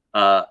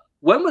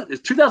 When was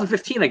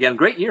 2015 again?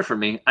 Great year for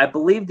me. I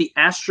believe the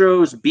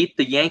Astros beat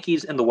the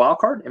Yankees in the wild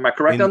card. Am I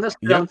correct on this?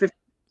 2015?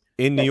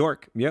 In New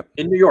York. Yep.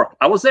 In New York.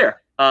 I was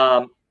there.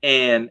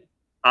 And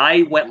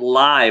I went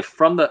live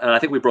and I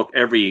think we broke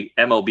every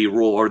MLB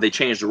rule, or they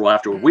changed the rule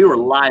afterward. We were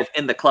live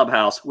in the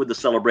clubhouse with the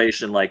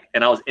celebration,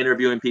 and I was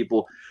interviewing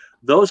people.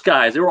 Those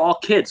guys, they were all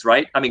kids,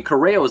 right? I mean,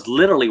 Correa was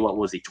literally, what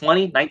was he,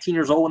 20, 19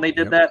 years old when they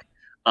did that?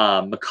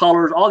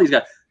 McCullers, all these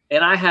guys.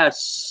 And I had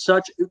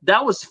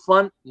that was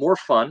fun, more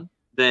fun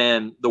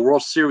than the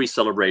World Series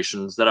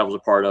celebrations that I was a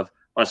part of.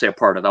 When I say a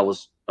part of, I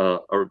was a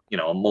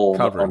mole.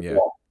 Covering, yeah.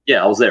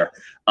 Yeah, I was there.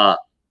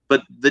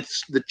 But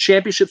the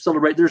championship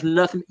celebration, there's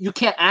nothing. You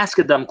can't ask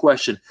a dumb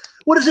question.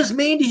 What does this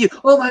mean to you?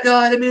 Oh, my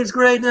God, it means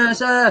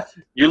greatness.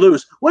 You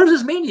lose. What does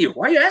this mean to you?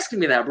 Why are you asking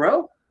me that,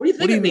 bro? What do you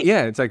think it means?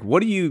 Yeah, it's like,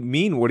 what do you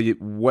mean?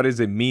 What does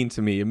it mean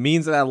to me? It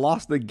means that I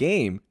lost the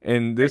game,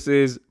 and this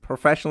is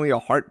professionally a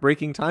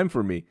heartbreaking time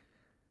for me.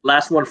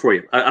 Last one for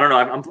you. I don't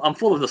know. I'm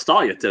full of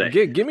nostalgia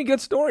today. Give me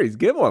good stories.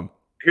 Give them.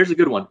 Here's a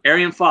good one.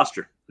 Arian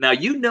Foster. Now,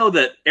 you know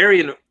that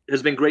Arian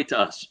has been great to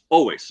us,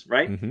 always,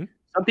 right? Mm-hmm.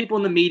 Some people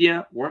in the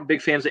media weren't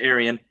big fans of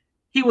Arian.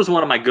 He was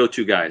one of my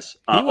go-to guys.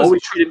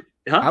 Always treated.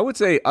 I would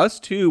say us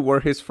two were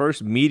his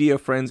first media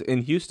friends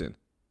in Houston.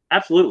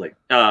 Absolutely.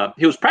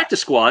 He was practice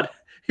squad.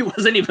 He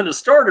wasn't even a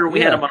starter.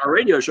 We had him on our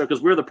radio show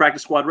because we were the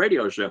practice squad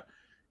radio show.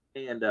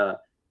 And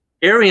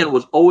Arian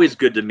was always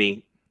good to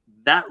me.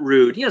 That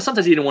rude.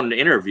 Sometimes he didn't want to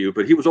interview,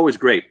 but he was always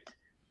great.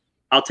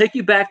 I'll take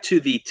you back to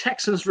the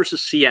Texans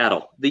versus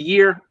Seattle. The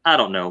year, I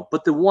don't know,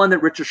 but the one that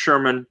Richard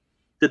Sherman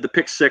did the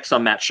pick six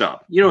on Matt Schaub.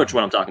 You know which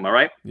one I'm talking about,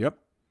 right? Yep.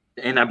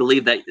 And I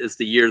believe that is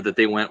the year that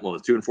they went,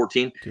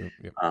 2-14?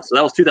 Yep. So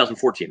that was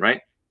 2014,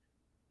 right?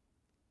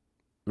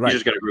 Right.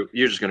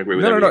 You're just gonna agree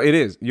with that. No, it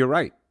is. You're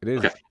right. It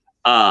is.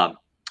 Okay.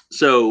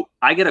 So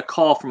I get a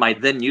call from my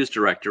then news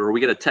director, or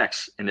we get a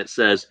text, and it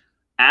says,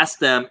 ask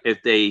them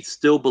if they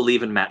still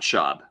believe in Matt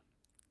Schaub.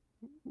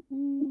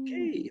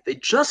 Okay. They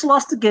just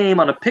lost the game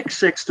on a pick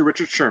six to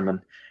Richard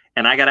Sherman,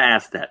 and I got to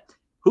ask that.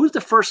 Who's the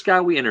first guy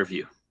we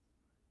interview?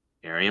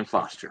 Arian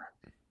Foster.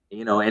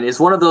 And it's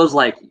one of those,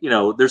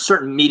 there's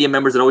certain media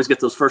members that always get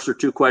those first or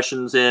two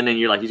questions in, and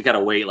you're like, you got to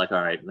wait. All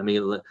right,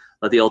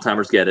 let the old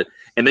timers get it.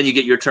 And then you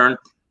get your turn.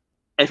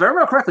 If I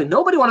remember correctly,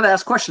 nobody wanted to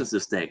ask questions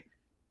this day.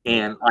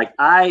 And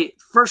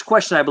first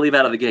question, I believe,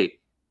 out of the gate,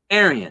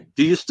 Arian,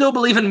 do you still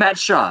believe in Matt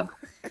Schaub?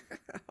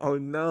 Oh,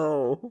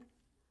 no.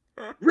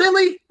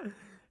 Really?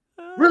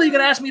 Really? You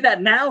going to ask me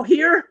that now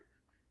here?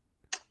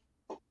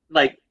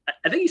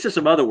 I think he said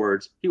some other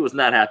words. He was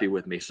not happy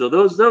with me. So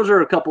those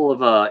are a couple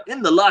of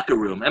in the locker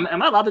room. Am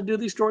I allowed to do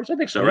these stories? I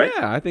think so, right?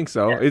 Yeah, I think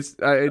so.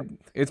 Yeah.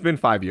 It's been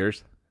 5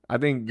 years. I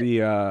think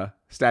the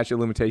statute of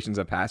limitations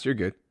have passed. You're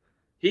good.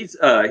 He's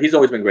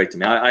always been great to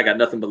me. I got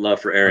nothing but love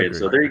for Arian.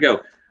 So there you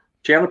go.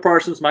 Chandler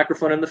Parsons,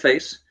 microphone in the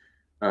face.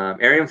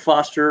 Arian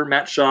Foster,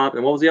 Matt Schaub,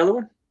 and what was the other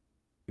one?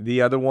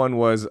 The other one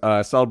was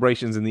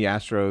celebrations in the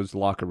Astros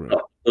locker room.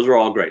 Oh, those are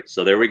all great.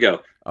 So there we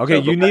go. Okay,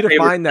 you need to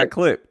find that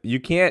clip. You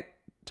can't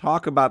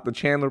talk about the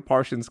Chandler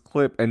Parsons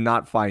clip and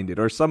not find it.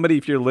 Or somebody,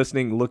 if you're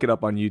listening, look it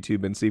up on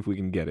YouTube and see if we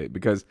can get it,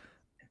 because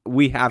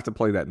we have to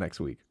play that next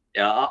week.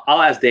 Yeah,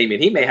 I'll ask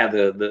Damien. He may have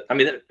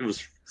it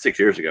was 6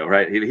 years ago,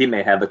 right? He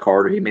may have the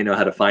card, or he may know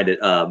how to find it.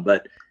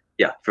 But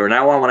yeah, for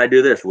now on, when I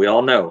do this, we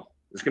all know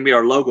it's going to be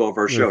our logo of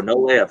our show. No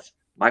layups,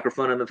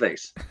 microphone in the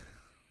face.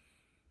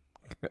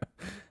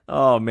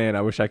 Oh, man,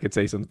 I wish I could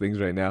say some things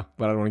right now,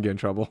 but I don't want to get in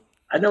trouble.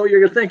 I know what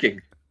you're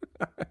thinking.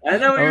 I'm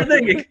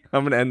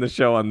going to end the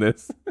show on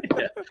this.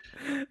 Yeah.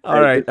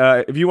 All right.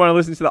 If you want to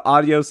listen to the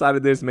audio side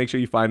of this, make sure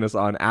you find us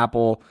on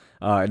Apple.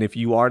 And if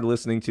you are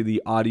listening to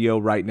the audio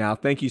right now,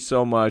 thank you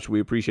so much. We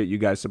appreciate you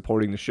guys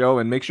supporting the show.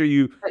 And make sure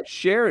you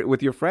share it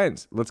with your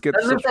friends. Let's get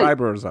the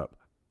subscribers up.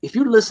 If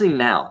you're listening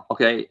now,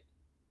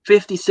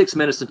 56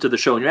 minutes into the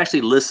show, and you're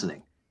actually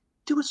listening,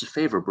 do us a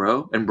favor,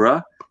 bro and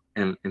bruh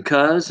and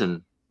cuz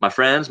and my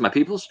friends, my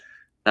peoples.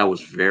 That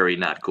was very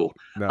not cool.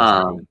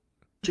 Cool.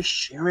 Just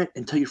share it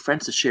and tell your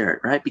friends to share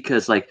it, right?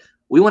 Because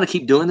we want to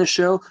keep doing this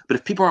show, but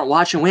if people aren't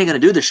watching, we ain't gonna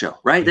do the show,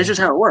 right? That's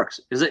just how it works.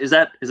 Is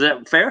that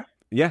fair?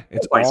 Yeah,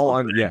 it's all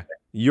on. Yeah,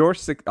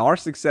 our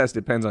success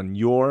depends on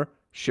your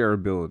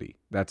shareability.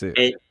 That's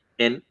it.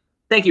 And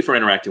thank you for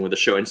interacting with the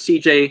show. And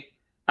CJ,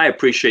 I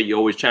appreciate you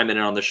always chiming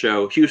in on the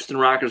show. Houston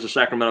Rockets or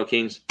Sacramento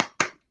Kings?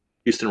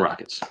 Houston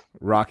Rockets.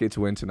 Rockets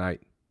win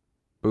tonight.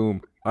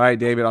 Boom. All right,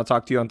 David, I'll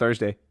talk to you on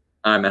Thursday.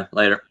 All right, man.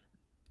 Later.